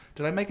 Yes.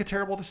 Did I make a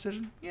terrible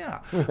decision? Yeah.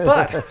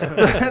 But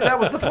that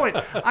was the point.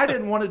 I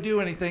didn't want to do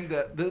anything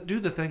do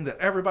the thing that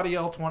everybody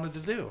else wanted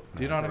to do.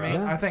 Do you know what I mean?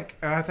 I think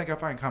I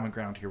find common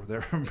ground here with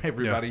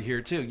everybody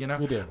here too. You know,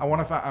 you do. I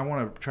want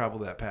to travel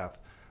that path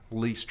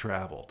least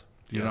traveled.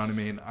 You know what I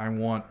mean? I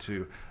want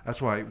to.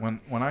 That's why when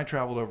I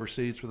traveled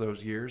overseas for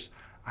those years,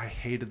 I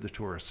hated the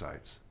tourist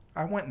sites.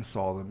 I went and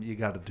saw them. You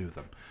got to do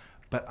them.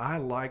 But I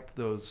liked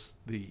the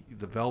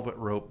velvet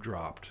rope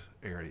dropped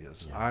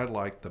areas. Yeah. I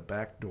liked the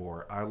back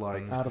door. I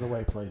liked out of the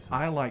way places.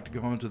 I liked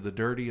going to the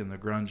dirty and the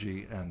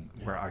grungy and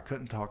where I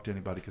couldn't talk to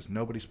anybody because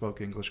nobody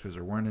spoke English because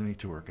there weren't any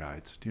tour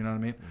guides. Do you know what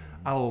I mean?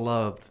 Mm-hmm. I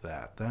loved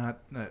that.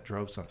 That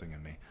drove something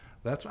in me.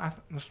 This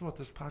is what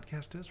this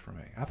podcast is for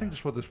me. I think this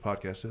is what this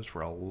podcast is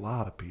for a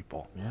lot of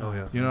people. Yeah. Oh,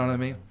 yeah. You know what I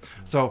mean?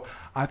 So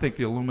I think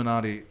the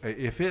Illuminati,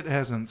 if it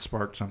hasn't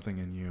sparked something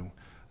in you,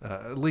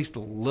 at least a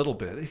little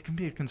bit. It can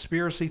be a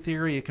conspiracy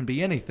theory. It can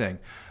be anything.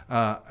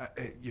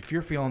 If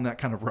you're feeling that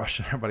kind of rush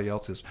and everybody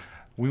else is,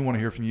 we want to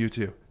hear from you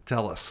too.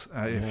 Tell us.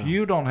 If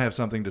you don't have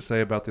something to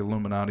say about the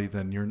Illuminati,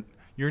 then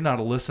you're not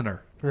a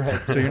listener.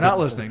 Right. So you're not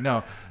listening.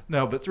 No,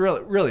 but it's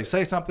really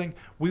say something.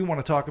 We want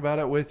to talk about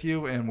it with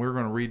you, and we're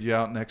going to read you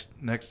out next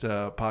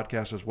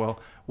podcast as well.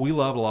 We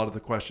love a lot of the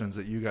questions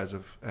that you guys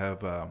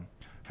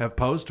have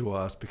posed to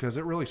us because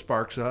it really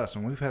sparks us,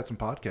 and we've had some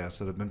podcasts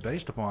that have been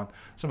based upon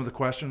some of the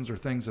questions or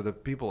things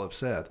that people have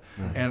said.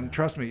 Mm-hmm. And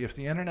trust me, if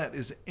the internet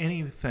is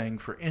anything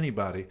for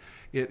anybody,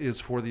 it is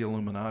for the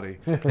Illuminati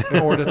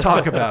or to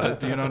talk about it.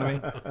 Do you know what I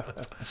mean?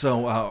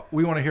 So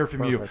we want to hear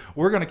from you.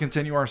 We're going to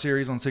continue our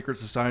series on secret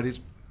societies.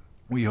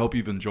 We hope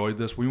you've enjoyed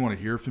this. We want to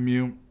hear from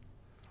you.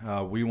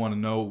 We want to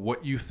know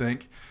what you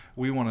think.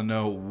 We want to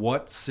know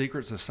what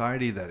secret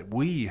society that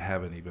we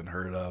haven't even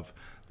heard of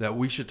that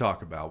we should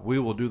talk about. We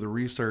will do the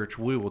research.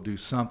 We will do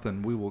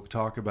something. We will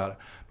talk about it.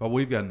 But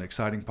we've got an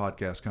exciting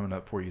podcast coming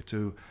up for you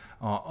too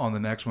on the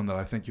next one that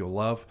I think you'll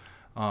love.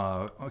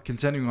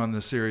 Continuing on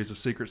this series of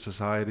secret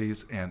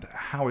societies and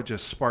how it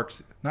just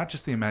sparks not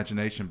just the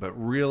imagination, but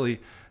really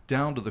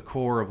down to the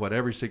core of what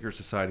every secret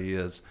society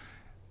is,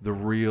 the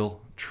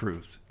real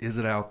truth. Is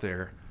it out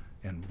there,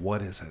 and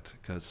what is it?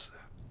 Because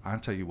I'll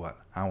tell you what,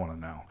 I want to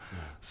know. Yeah.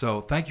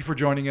 So thank you for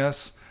joining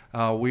us.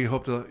 We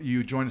hope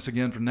you join us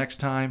again for next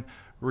time.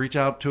 Reach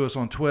out to us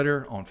on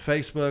Twitter, on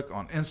Facebook,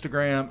 on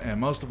Instagram, and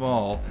most of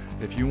all,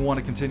 if you want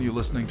to continue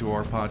listening to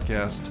our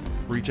podcast,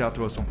 reach out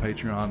to us on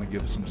Patreon and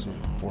give us some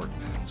support.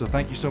 So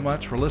thank you so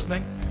much for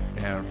listening,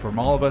 and from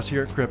all of us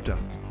here at Crypto,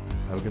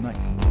 have a good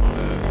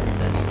night.